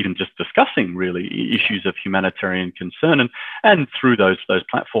or even just discussing really issues of humanitarian concern, and through those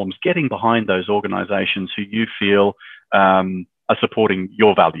platforms, getting behind those organizations who you feel are supporting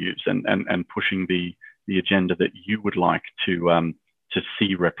your values and pushing the agenda that you would like to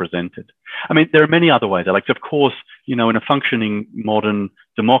see represented. I mean, there are many other ways, Alex. Of course, in a functioning modern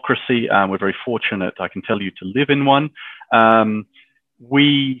democracy, we're very fortunate, I can tell you, to live in one.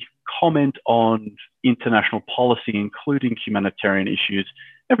 We comment on international policy, including humanitarian issues,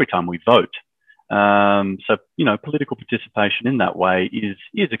 every time we vote. So, political participation in that way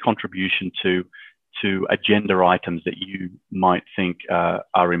is a contribution to agenda items that you might think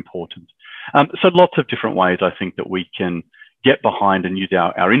are important. So lots of different ways, I think, that we can get behind and use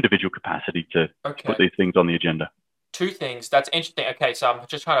our individual capacity to put these things on the agenda. Two things. That's interesting. Okay, so I'm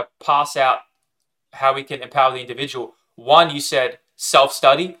just trying to pass out how we can empower the individual. One, you said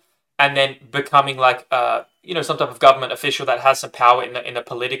self-study, and then becoming like some type of government official that has some power in the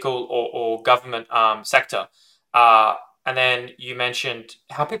political or government sector. and then you mentioned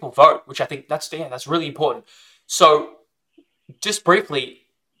how people vote, which I think that's really important. So just briefly,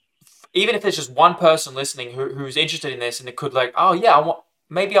 even if there's just one person listening who's interested in this and it could like, oh yeah,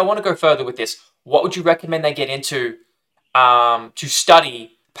 maybe I want to go further with this. What would you recommend they get into to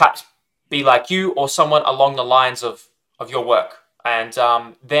study? Perhaps be like you or someone along the lines of your work. And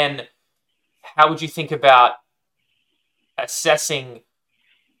then how would you think about assessing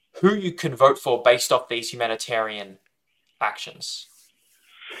who you can vote for based off these humanitarian actions?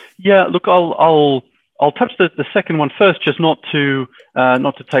 Yeah, look, I'll touch the second one first, just not to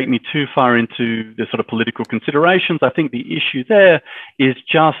take me too far into the sort of political considerations. I think the issue there is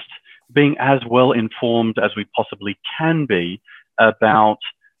just being as well informed as we possibly can be about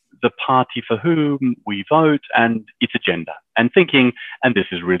the party for whom we vote and its agenda, and thinking, and this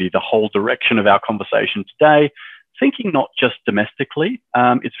is really the whole direction of our conversation today, thinking not just domestically.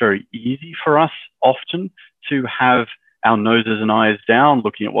 It's very easy for us often to have our noses and eyes down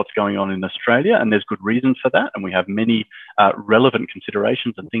looking at what's going on in Australia, and there's good reasons for that, and we have many relevant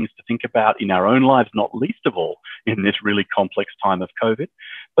considerations and things to think about in our own lives, not least of all in this really complex time of COVID.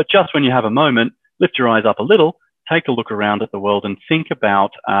 But just when you have a moment, lift your eyes up a little, take a look around at the world and think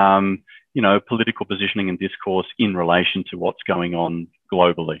about political positioning and discourse in relation to what's going on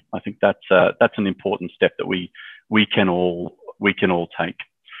globally. I think that's an important step that we can all take.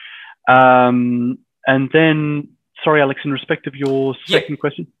 And then, sorry, Alex, in respect of your second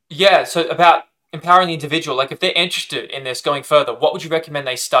question. Yeah, so about empowering the individual, like if they're interested in this going further, what would you recommend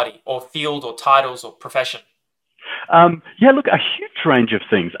they study, or field or titles or profession? Look, a huge range of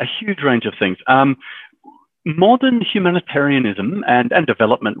things. Modern humanitarianism and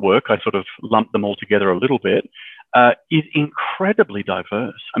development work, I sort of lump them all together a little bit, is incredibly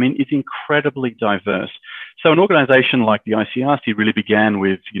diverse. It's incredibly diverse. So an organization like the ICRC really began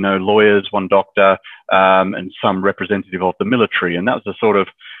with, lawyers, one doctor, and some representative of the military. And that was the sort of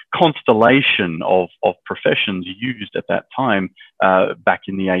constellation of professions used at that time, back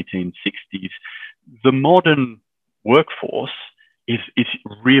in the 1860s. The modern workforce is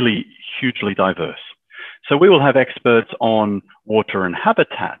really hugely diverse. So we will have experts on water and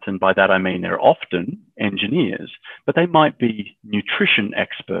habitat, and by that I mean they're often engineers, but they might be nutrition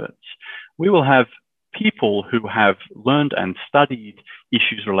experts. We will have people who have learned and studied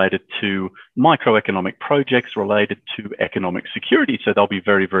issues related to microeconomic projects related to economic security. So they'll be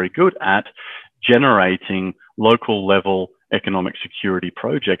very, very good at generating local level economic security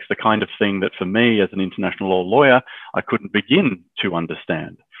projects, the kind of thing that for me as an international law lawyer, I couldn't begin to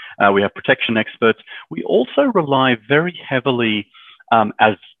understand. We have protection experts. We also rely very heavily,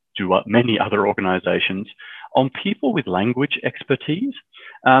 as do many other organizations, on people with language expertise.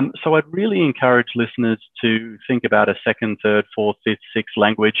 So I'd really encourage listeners to think about a second, third, fourth, fifth, sixth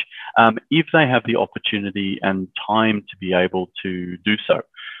language, if they have the opportunity and time to be able to do so.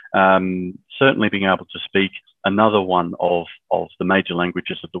 Certainly being able to speak another one of the major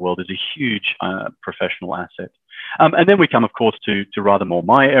languages of the world is a huge professional asset. And then we come, of course, to rather more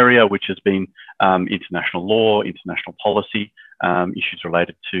my area, which has been international law, international policy, issues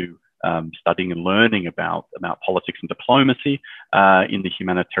related to studying and learning about politics and diplomacy in the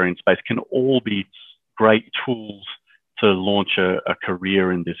humanitarian space can all be great tools to launch a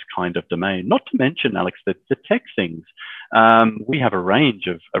career in this kind of domain. Not to mention, Alex, the tech things. We have a range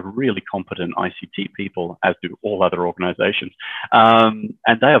of really competent ICT people, as do all other organizations, and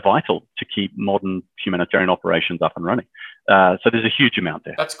they are vital to keep modern humanitarian operations up and running. So there's a huge amount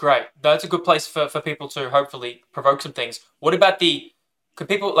there. That's great. That's a good place for people to hopefully provoke some things. What about could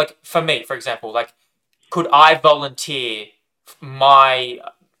people, like for me, for example, like could I volunteer my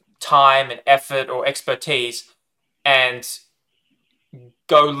time and effort or expertise and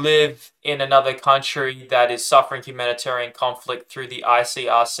go live in another country that is suffering humanitarian conflict through the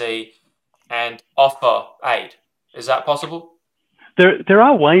ICRC and offer aid? Is that possible? There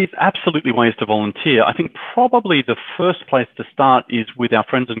are ways, absolutely ways to volunteer. I think probably the first place to start is with our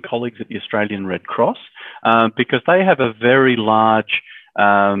friends and colleagues at the Australian Red Cross, because they have a very large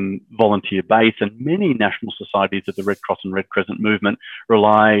volunteer base, and many national societies of the Red Cross and Red Crescent movement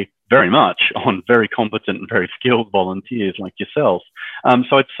rely very much on very competent and very skilled volunteers like yourselves.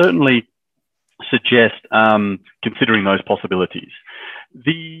 So I'd certainly suggest considering those possibilities.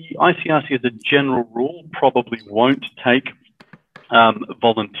 The ICRC, as a general rule, probably won't take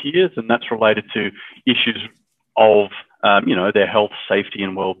volunteers, and that's related to issues of their health, safety,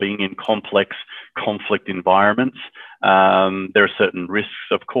 and well-being in complex conflict environments. There are certain risks,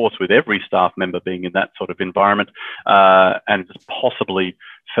 of course, with every staff member being in that sort of environment, and it's possibly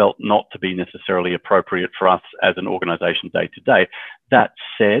felt not to be necessarily appropriate for us as an organization day to day. That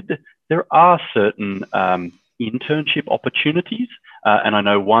said, there are certain internship opportunities. And I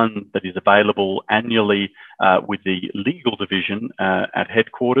know one that is available annually with the legal division at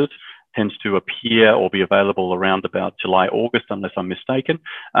headquarters, tends to appear or be available around about July, August, unless I'm mistaken.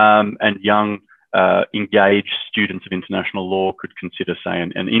 And young engaged students of international law could consider, say,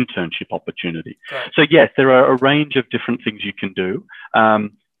 an internship opportunity. Right. So yes, there are a range of different things you can do,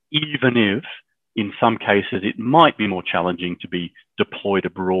 even if in some cases it might be more challenging to be deployed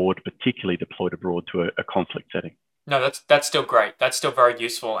abroad, particularly deployed abroad to a conflict setting. No, that's still great. That's still very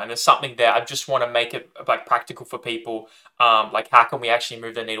useful, and there's something there. I just want to make it like practical for people. Like how can we actually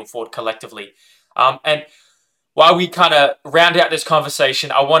move the needle forward collectively? And while we kind of round out this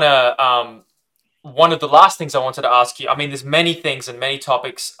conversation, I want to one of the last things I wanted to ask you. I mean, there's many things and many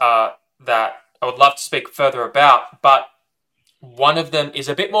topics that I would love to speak further about, but one of them is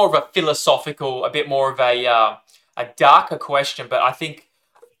a bit more of a philosophical, a bit more of a darker question. But I think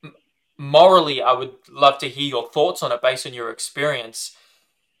morally, I would love to hear your thoughts on it based on your experience.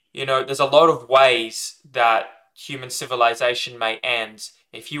 You know, there's a lot of ways that human civilization may end.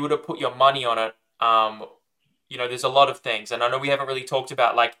 If you were to put your money on it, you know, there's a lot of things. And I know we haven't really talked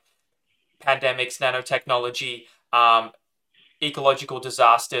about like pandemics, nanotechnology, ecological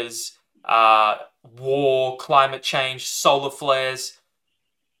disasters, war, climate change, solar flares.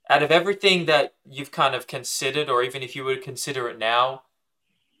 Out of everything that you've kind of considered, or even if you were to consider it now,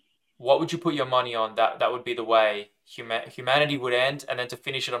 what would you put your money on that would be the way humanity would end? And then to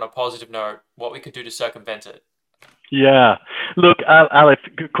finish it on a positive note, what we could do to circumvent it? Yeah. Look, Alex,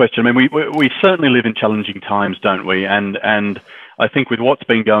 good question. I mean, we certainly live in challenging times, don't we? And I think with what's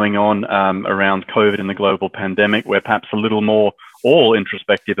been going on around COVID and the global pandemic, we're perhaps a little more all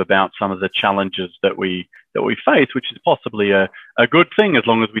introspective about some of the challenges that we face, which is possibly a good thing as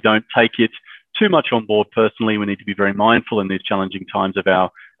long as we don't take it too much on board personally. We need to be very mindful in these challenging times of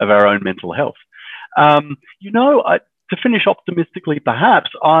our own mental health. You know, to finish optimistically, perhaps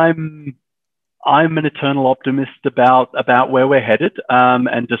I'm an eternal optimist about where we're headed,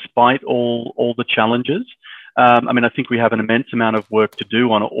 and despite all the challenges, I mean, I think we have an immense amount of work to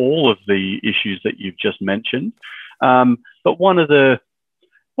do on all of the issues that you've just mentioned. But one of the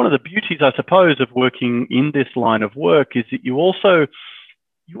beauties, I suppose, of working in this line of work is that you also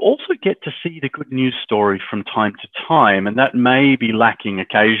get to see the good news story from time to time, and that may be lacking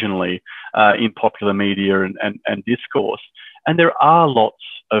occasionally in popular media and discourse. And there are lots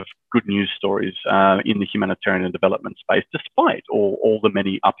of good news stories in the humanitarian and development space, despite all the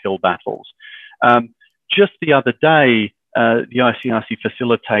many uphill battles. Just the other day, the ICRC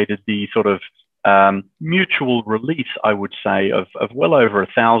facilitated the sort of mutual release, I would say, of well over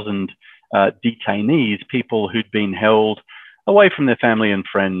 1,000 detainees, people who'd been held away from their family and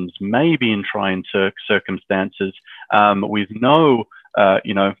friends, maybe in trying circumstances, with no,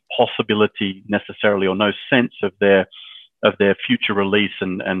 possibility necessarily, or no sense of their future release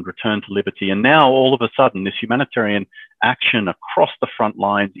and return to liberty. And now, all of a sudden, this humanitarian action across the front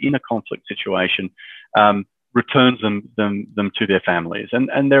lines in a conflict situation returns them to their families.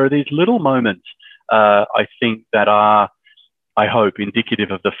 And there are these little moments, I think, that are, I hope, indicative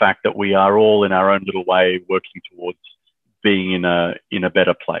of the fact that we are all in our own little way working towards being in a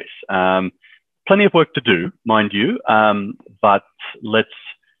better place. Plenty of work to do, mind you, but let's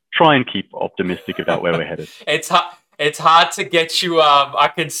try and keep optimistic about where we're headed. It's hard to get you.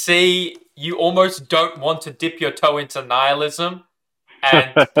 I can see you almost don't want to dip your toe into nihilism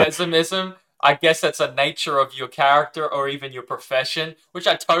and pessimism. I guess that's a nature of your character or even your profession, which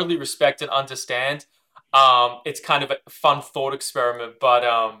I totally respect and understand. It's kind of a fun thought experiment, but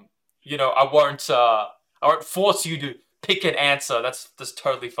I won't force you to pick an answer. That's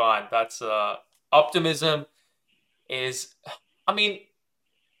totally fine. That's optimism is. I mean,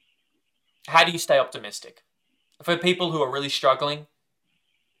 how do you stay optimistic? For people who are really struggling,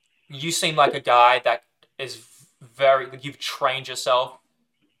 you seem like a guy that is you've trained yourself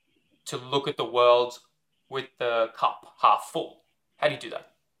to look at the world with the cup half full. How do you do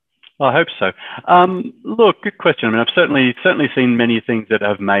that? Well, I hope so. Look, good question. I mean, I've certainly seen many things that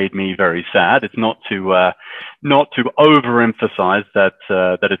have made me very sad. It's not to overemphasize that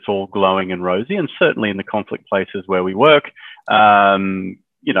it's all glowing and rosy, and certainly in the conflict places where we work,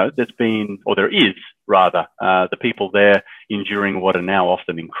 there's been, or there is rather, the people there enduring what are now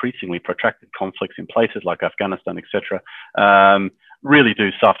often increasingly protracted conflicts in places like Afghanistan, etc., really do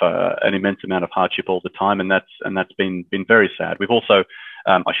suffer an immense amount of hardship all the time, and that's been very sad. We've also,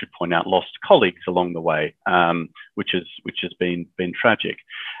 I should point out, lost colleagues along the way, which has been tragic,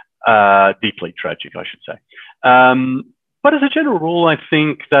 deeply tragic, I should say. But as a general rule, I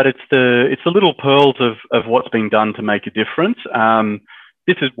think that it's the little pearls of what's being done to make a difference.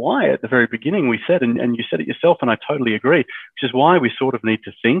 this is why at the very beginning we said, and you said it yourself, and I totally agree, which is why we sort of need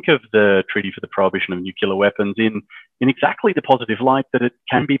to think of the Treaty for the Prohibition of Nuclear Weapons in exactly the positive light that it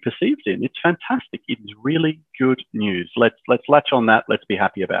can be perceived in. It's fantastic. It is really good news. Let's latch on that. Let's be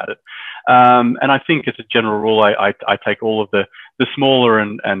happy about it. And I think as a general rule, I take all of the smaller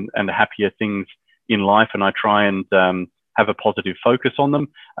and happier things in life, and I try and have a positive focus on them.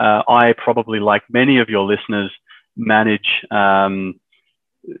 I probably, like many of your listeners, manage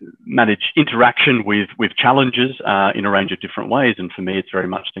interaction with challenges in a range of different ways. And for me, it's very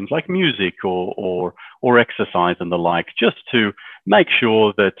much things like music or exercise and the like, just to make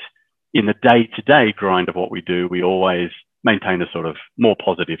sure that in the day-to-day grind of what we do, we always maintain a sort of more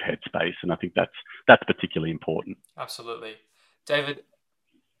positive headspace. And I think that's particularly important. Absolutely. David,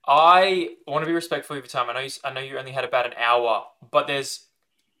 I want to be respectful of your time. I know you only had about an hour, but I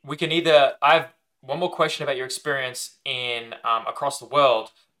have one more question about your experience in across the world.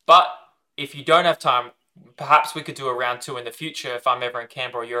 But if you don't have time, perhaps we could do a round 2 in the future if I'm ever in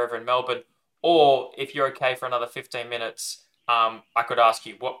Canberra or you're ever in Melbourne. Or if you're okay for another 15 minutes, I could ask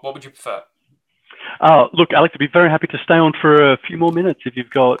you, what would you prefer? Look, Alex, I'd be very happy to stay on for a few more minutes if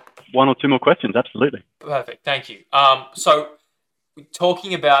you've got 1 or 2 more questions. Absolutely. Perfect. Thank you. So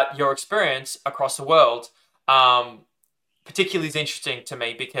talking about your experience across the world, particularly is interesting to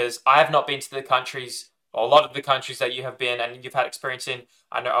me because I have not been to the countries, or a lot of the countries that you have been and you've had experience in.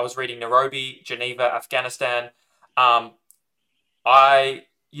 I know I was reading Nairobi, Geneva, Afghanistan.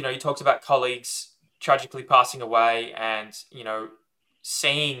 You talked about colleagues tragically passing away and,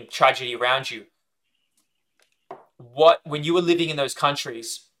 seeing tragedy around you. When you were living in those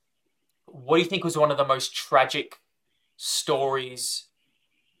countries, what do you think was one of the most tragic stories,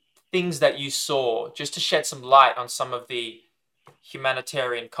 things that you saw, just to shed some light on some of the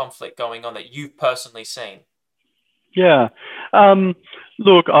humanitarian conflict going on that you've personally seen? Yeah.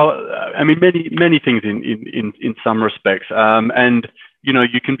 Look, I mean, many things in some respects. And,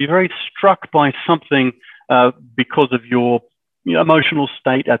 you can be very struck by something because of your emotional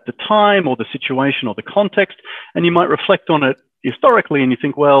state at the time or the situation or the context. And you might reflect on it historically and you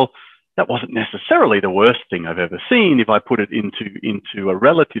think, well, that wasn't necessarily the worst thing I've ever seen if I put it into a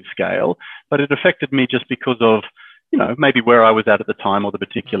relative scale, but it affected me just because of, maybe where I was at the time or the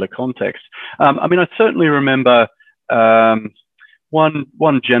particular context. I mean, I certainly remember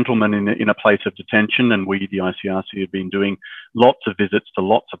one gentleman in a place of detention, and we, the ICRC, have been doing lots of visits to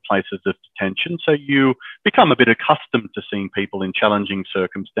lots of places of detention. So you become a bit accustomed to seeing people in challenging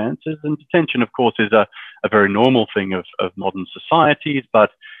circumstances. And detention, of course, is a very normal thing of modern societies,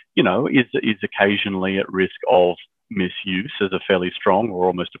 but is occasionally at risk of misuse as a fairly strong or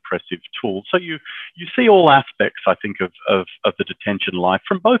almost oppressive tool. So you see all aspects, I think, of the detention life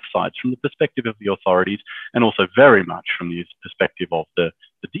from both sides, from the perspective of the authorities and also very much from the perspective of the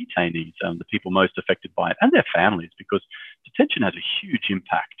detainees and the people most affected by it and their families, because detention has a huge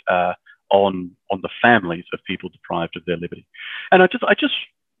impact on the families of people deprived of their liberty. And I just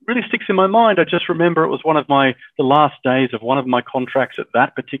really sticks in my mind. I just remember it was one of the last days of one of my contracts at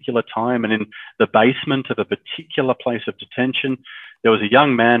that particular time, and in the basement of a particular place of detention, there was a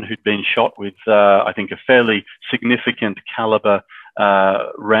young man who'd been shot with, I think, a fairly significant caliber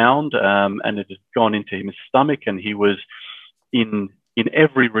round, and it had gone into his stomach, and he was in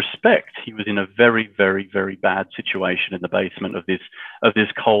every respect, he was in a very, very, very bad situation in the basement of this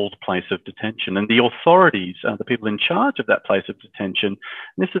cold place of detention. And the authorities, the people in charge of that place of detention, and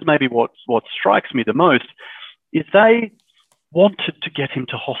this is maybe what strikes me the most, is they wanted to get him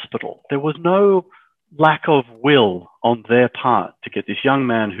to hospital. There was no lack of will on their part to get this young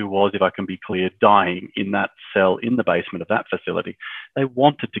man who was, if I can be clear, dying in that cell in the basement of that facility. They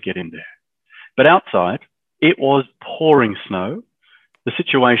wanted to get him there. But outside, it was pouring snow. The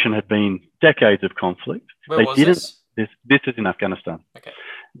situation had been decades of conflict. Where was this? This is in Afghanistan. Okay.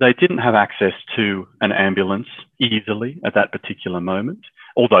 They didn't have access to an ambulance easily at that particular moment,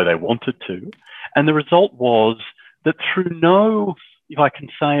 although they wanted to. And the result was that through no, if I can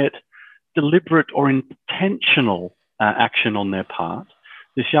say it, deliberate or intentional action on their part,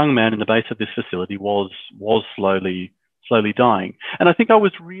 this young man in the base of this facility was slowly dying. And I think I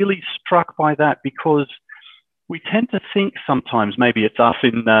was really struck by that because we tend to think sometimes, maybe it's us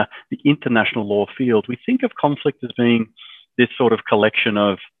in the international law field, we think of conflict as being this sort of collection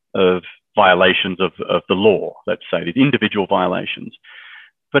of violations of the law, let's say, these individual violations.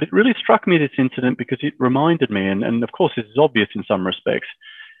 But it really struck me, this incident, because it reminded me, and of course this is obvious in some respects,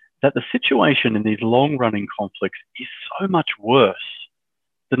 that the situation in these long-running conflicts is so much worse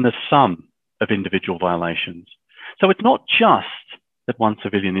than the sum of individual violations. So it's not just that one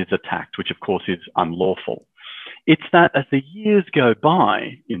civilian is attacked, which of course is unlawful. It's that as the years go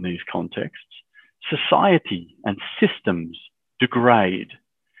by in these contexts, society and systems degrade.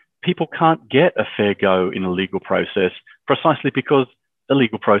 People can't get a fair go in a legal process precisely because the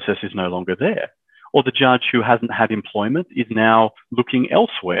legal process is no longer there. Or the judge who hasn't had employment is now looking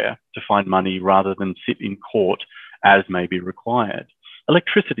elsewhere to find money rather than sit in court as may be required.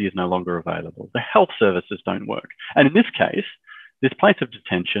 Electricity is no longer available. The health services don't work. And in this case, this place of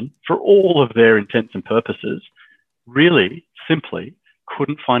detention, for all of their intents and purposes, really simply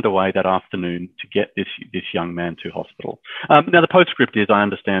couldn't find a way that afternoon to get this young man to hospital. Now, the postscript is, I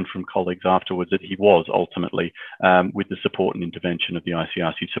understand from colleagues afterwards, that he was ultimately, with the support and intervention of the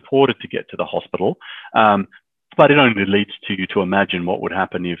ICRC, supported to get to the hospital. But it only leads to you to imagine what would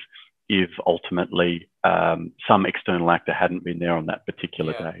happen if ultimately some external actor hadn't been there on that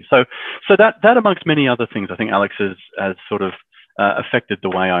particular day. So that amongst many other things, I think, Alex, has sort of affected the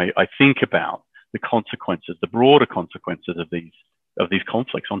way I think about the consequences, the broader consequences of these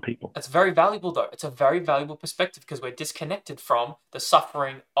conflicts on people. It's very valuable, though. It's a very valuable perspective because we're disconnected from the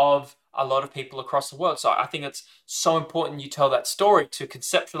suffering of a lot of people across the world. So I think it's so important you tell that story to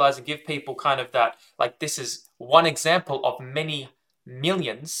conceptualize and give people kind of that, like, this is one example of many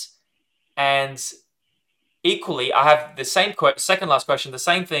millions. And equally, I have the same second last question, the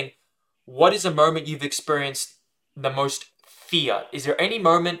same thing. What is a moment you've experienced the most fear? Is there any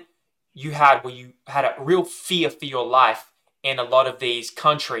moment you had where you had a real fear for your life in a lot of these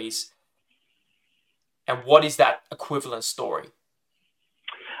countries? And what is that equivalent story?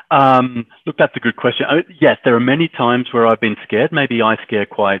 Look, that's a good question. Yes, there are many times where I've been scared. Maybe I scare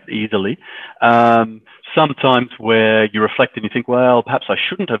quite easily. Sometimes where you reflect and you think, well, perhaps I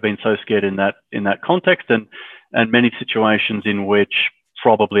shouldn't have been so scared in that context, and many situations in which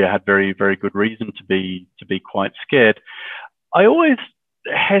probably I had very, very good reason to be quite scared. I always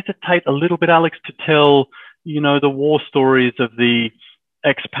hesitate a little bit, Alex, to tell, the war stories of the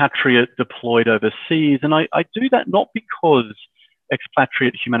expatriate deployed overseas. And I do that not because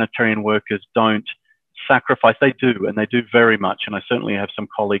expatriate humanitarian workers don't sacrifice. They do, and they do very much. And I certainly have some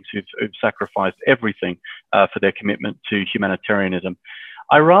colleagues who've sacrificed everything for their commitment to humanitarianism.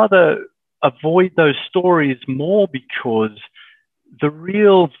 I rather avoid those stories more because the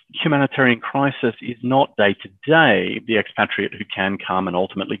real humanitarian crisis is not day to day the expatriate who can come and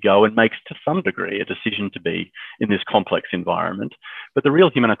ultimately go and makes to some degree a decision to be in this complex environment. But the real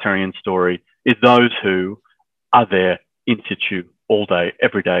humanitarian story is those who are there in situ all day,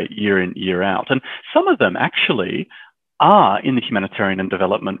 every day, year in, year out. And some of them actually are in the humanitarian and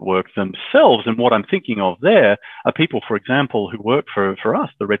development work themselves. And what I'm thinking of there are people, for example, who work for us,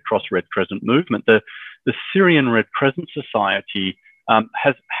 the Red Cross, Red Crescent movement. The Syrian Red Crescent Society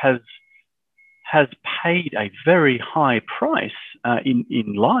has paid a very high price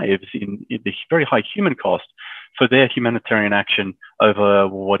in lives, in the very high human cost for their humanitarian action over,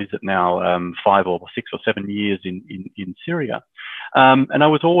 what is it now, 5 or 6 or 7 years in Syria. And I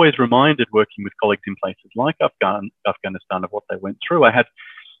was always reminded, working with colleagues in places like Afghanistan, of what they went through. I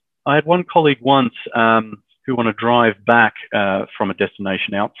had one colleague once who, on a drive back from a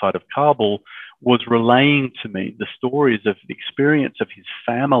destination outside of Kabul, was relaying to me the stories of the experience of his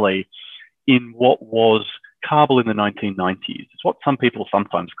family in what was Kabul in the 1990s. It's what some people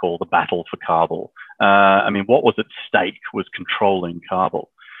sometimes call the battle for Kabul. What was at stake was controlling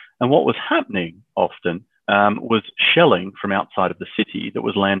Kabul. And what was happening often was shelling from outside of the city that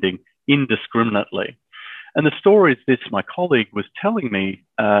was landing indiscriminately. And the stories my colleague was telling me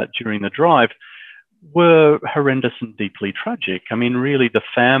during the drive were horrendous and deeply tragic. Really, the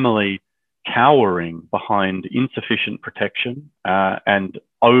family cowering behind insufficient protection, and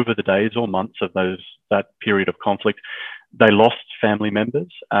over the days or months of that period of conflict, they lost family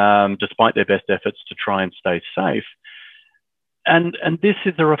members despite their best efforts to try and stay safe. And this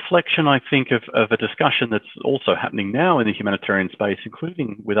is a reflection, I think, of a discussion that's also happening now in the humanitarian space,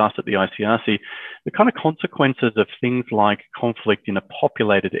 including with us at the ICRC, the kind of consequences of things like conflict in a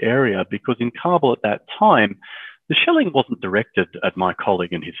populated area. Because in Kabul at that time, the shelling wasn't directed at my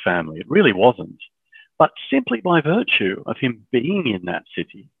colleague and his family. It really wasn't. But simply by virtue of him being in that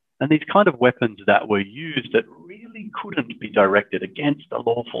city, and these kind of weapons that were used that really couldn't be directed against a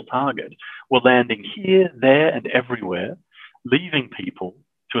lawful target were landing here, there, and everywhere, leaving people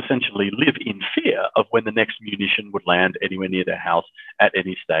to essentially live in fear of when the next munition would land anywhere near their house at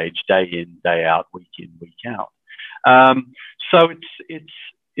any stage, day in, day out, week in, week out. So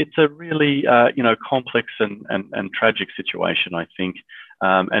it's a really complex and tragic situation, I think,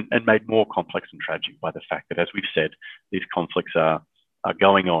 and made more complex and tragic by the fact that, as we've said, these conflicts are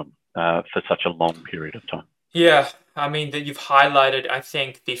going on for such a long period of time. Yeah, that you've highlighted, I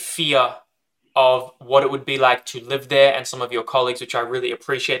think, the fear of what it would be like to live there and some of your colleagues, which I really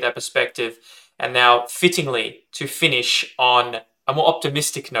appreciate that perspective. And now, fittingly, to finish on a more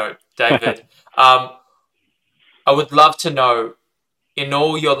optimistic note, David, I would love to know, in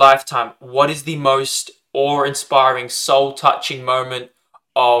all your lifetime, what is the most awe-inspiring, soul-touching moment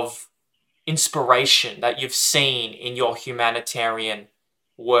of inspiration that you've seen in your humanitarian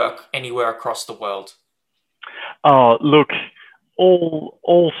work anywhere across the world? Oh, look,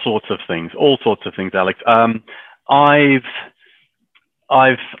 all sorts of things, Alex. I've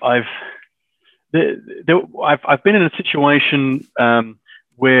been in a situation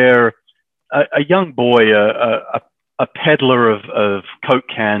where a young boy, a peddler of Coke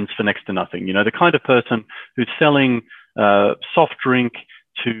cans for next to nothing, you know, the kind of person who's selling soft drink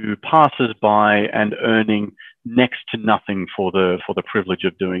to passers-by and earning next to nothing for the privilege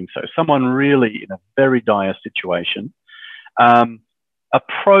of doing so. Someone really in a very dire situation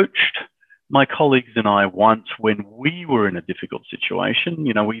approached my colleagues and I once when we were in a difficult situation.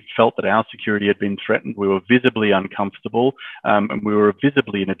 You know, we felt that our security had been threatened. We were visibly uncomfortable, and we were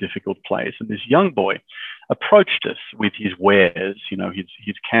visibly in a difficult place. And this young boy approached us with his wares, you know,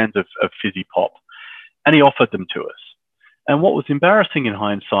 his cans of fizzy pop, and he offered them to us. And what was embarrassing in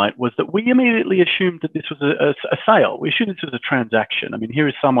hindsight was that we immediately assumed that this was a sale. We assumed this was a transaction. I mean, here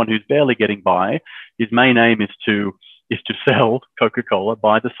is someone who's barely getting by. His main aim is to sell Coca-Cola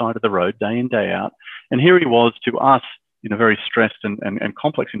by the side of the road day in, day out. And here he was to us in a very stressed and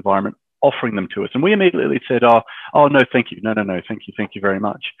complex environment offering them to us. And we immediately said, oh, no, thank you. No, thank you very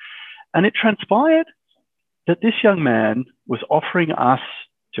much. And it transpired that this young man was offering us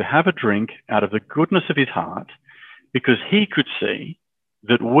to have a drink out of the goodness of his heart, because he could see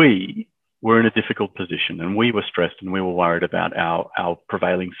that we were in a difficult position and we were stressed and we were worried about our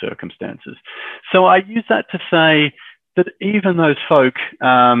prevailing circumstances. So I use that to say that even those folk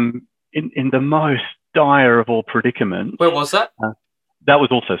in the most dire of all predicaments. Where was that? It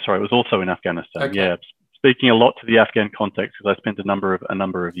was also in Afghanistan. Okay. Yeah, speaking a lot to the Afghan context because I spent a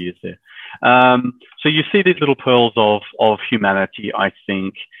number of years there. So you see these little pearls of humanity, I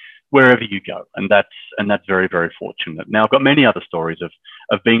think, wherever you go, and that's very, very fortunate. Now, I've got many other stories of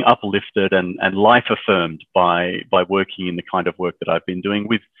being uplifted and life affirmed by working in the kind of work that I've been doing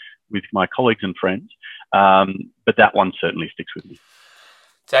with my colleagues and friends, but that one certainly sticks with me.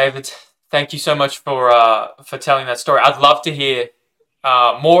 David, thank you so much for telling that story. I'd love to hear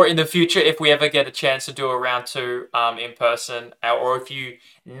more in the future if we ever get a chance to do a round two in person, or if you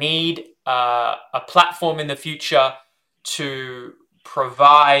need a platform in the future to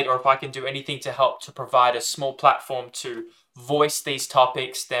provide, or if I can do anything to help to provide a small platform to voice these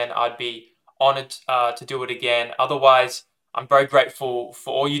topics, then I'd be honored to do it again. Otherwise, I'm very grateful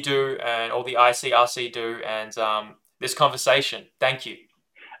for all you do and all the ICRC do and this conversation. Thank you.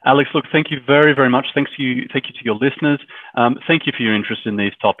 Alex, look, thank you very, very much. Thank you to your listeners. Thank you for your interest in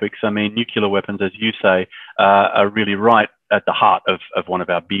these topics. I mean, nuclear weapons, as you say, are really right at the heart of one of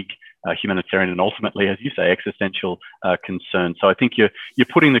our big humanitarian and ultimately, as you say, existential concerns. So I think you're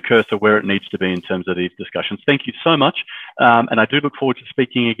putting the cursor where it needs to be in terms of these discussions. Thank you so much. And I do look forward to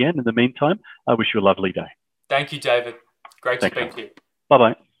speaking again. In the meantime, I wish you a lovely day. Thank you, David. Great to speak to you.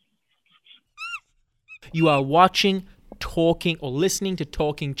 Bye-bye. You are watching, talking, or listening to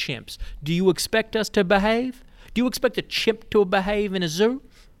Talking Chimps. Do you expect us to behave? Do you expect a chimp to behave in a zoo?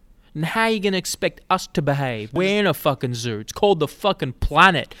 And how are you going to expect us to behave? We're in a fucking zoo. It's called the fucking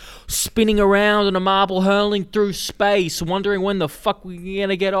planet. Spinning around on a marble, hurling through space, wondering when the fuck we're going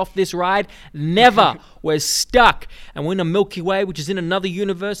to get off this ride. Never. We're stuck. And we're in a Milky Way, which is in another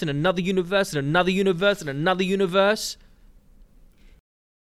universe, and another universe, and another universe, and another universe.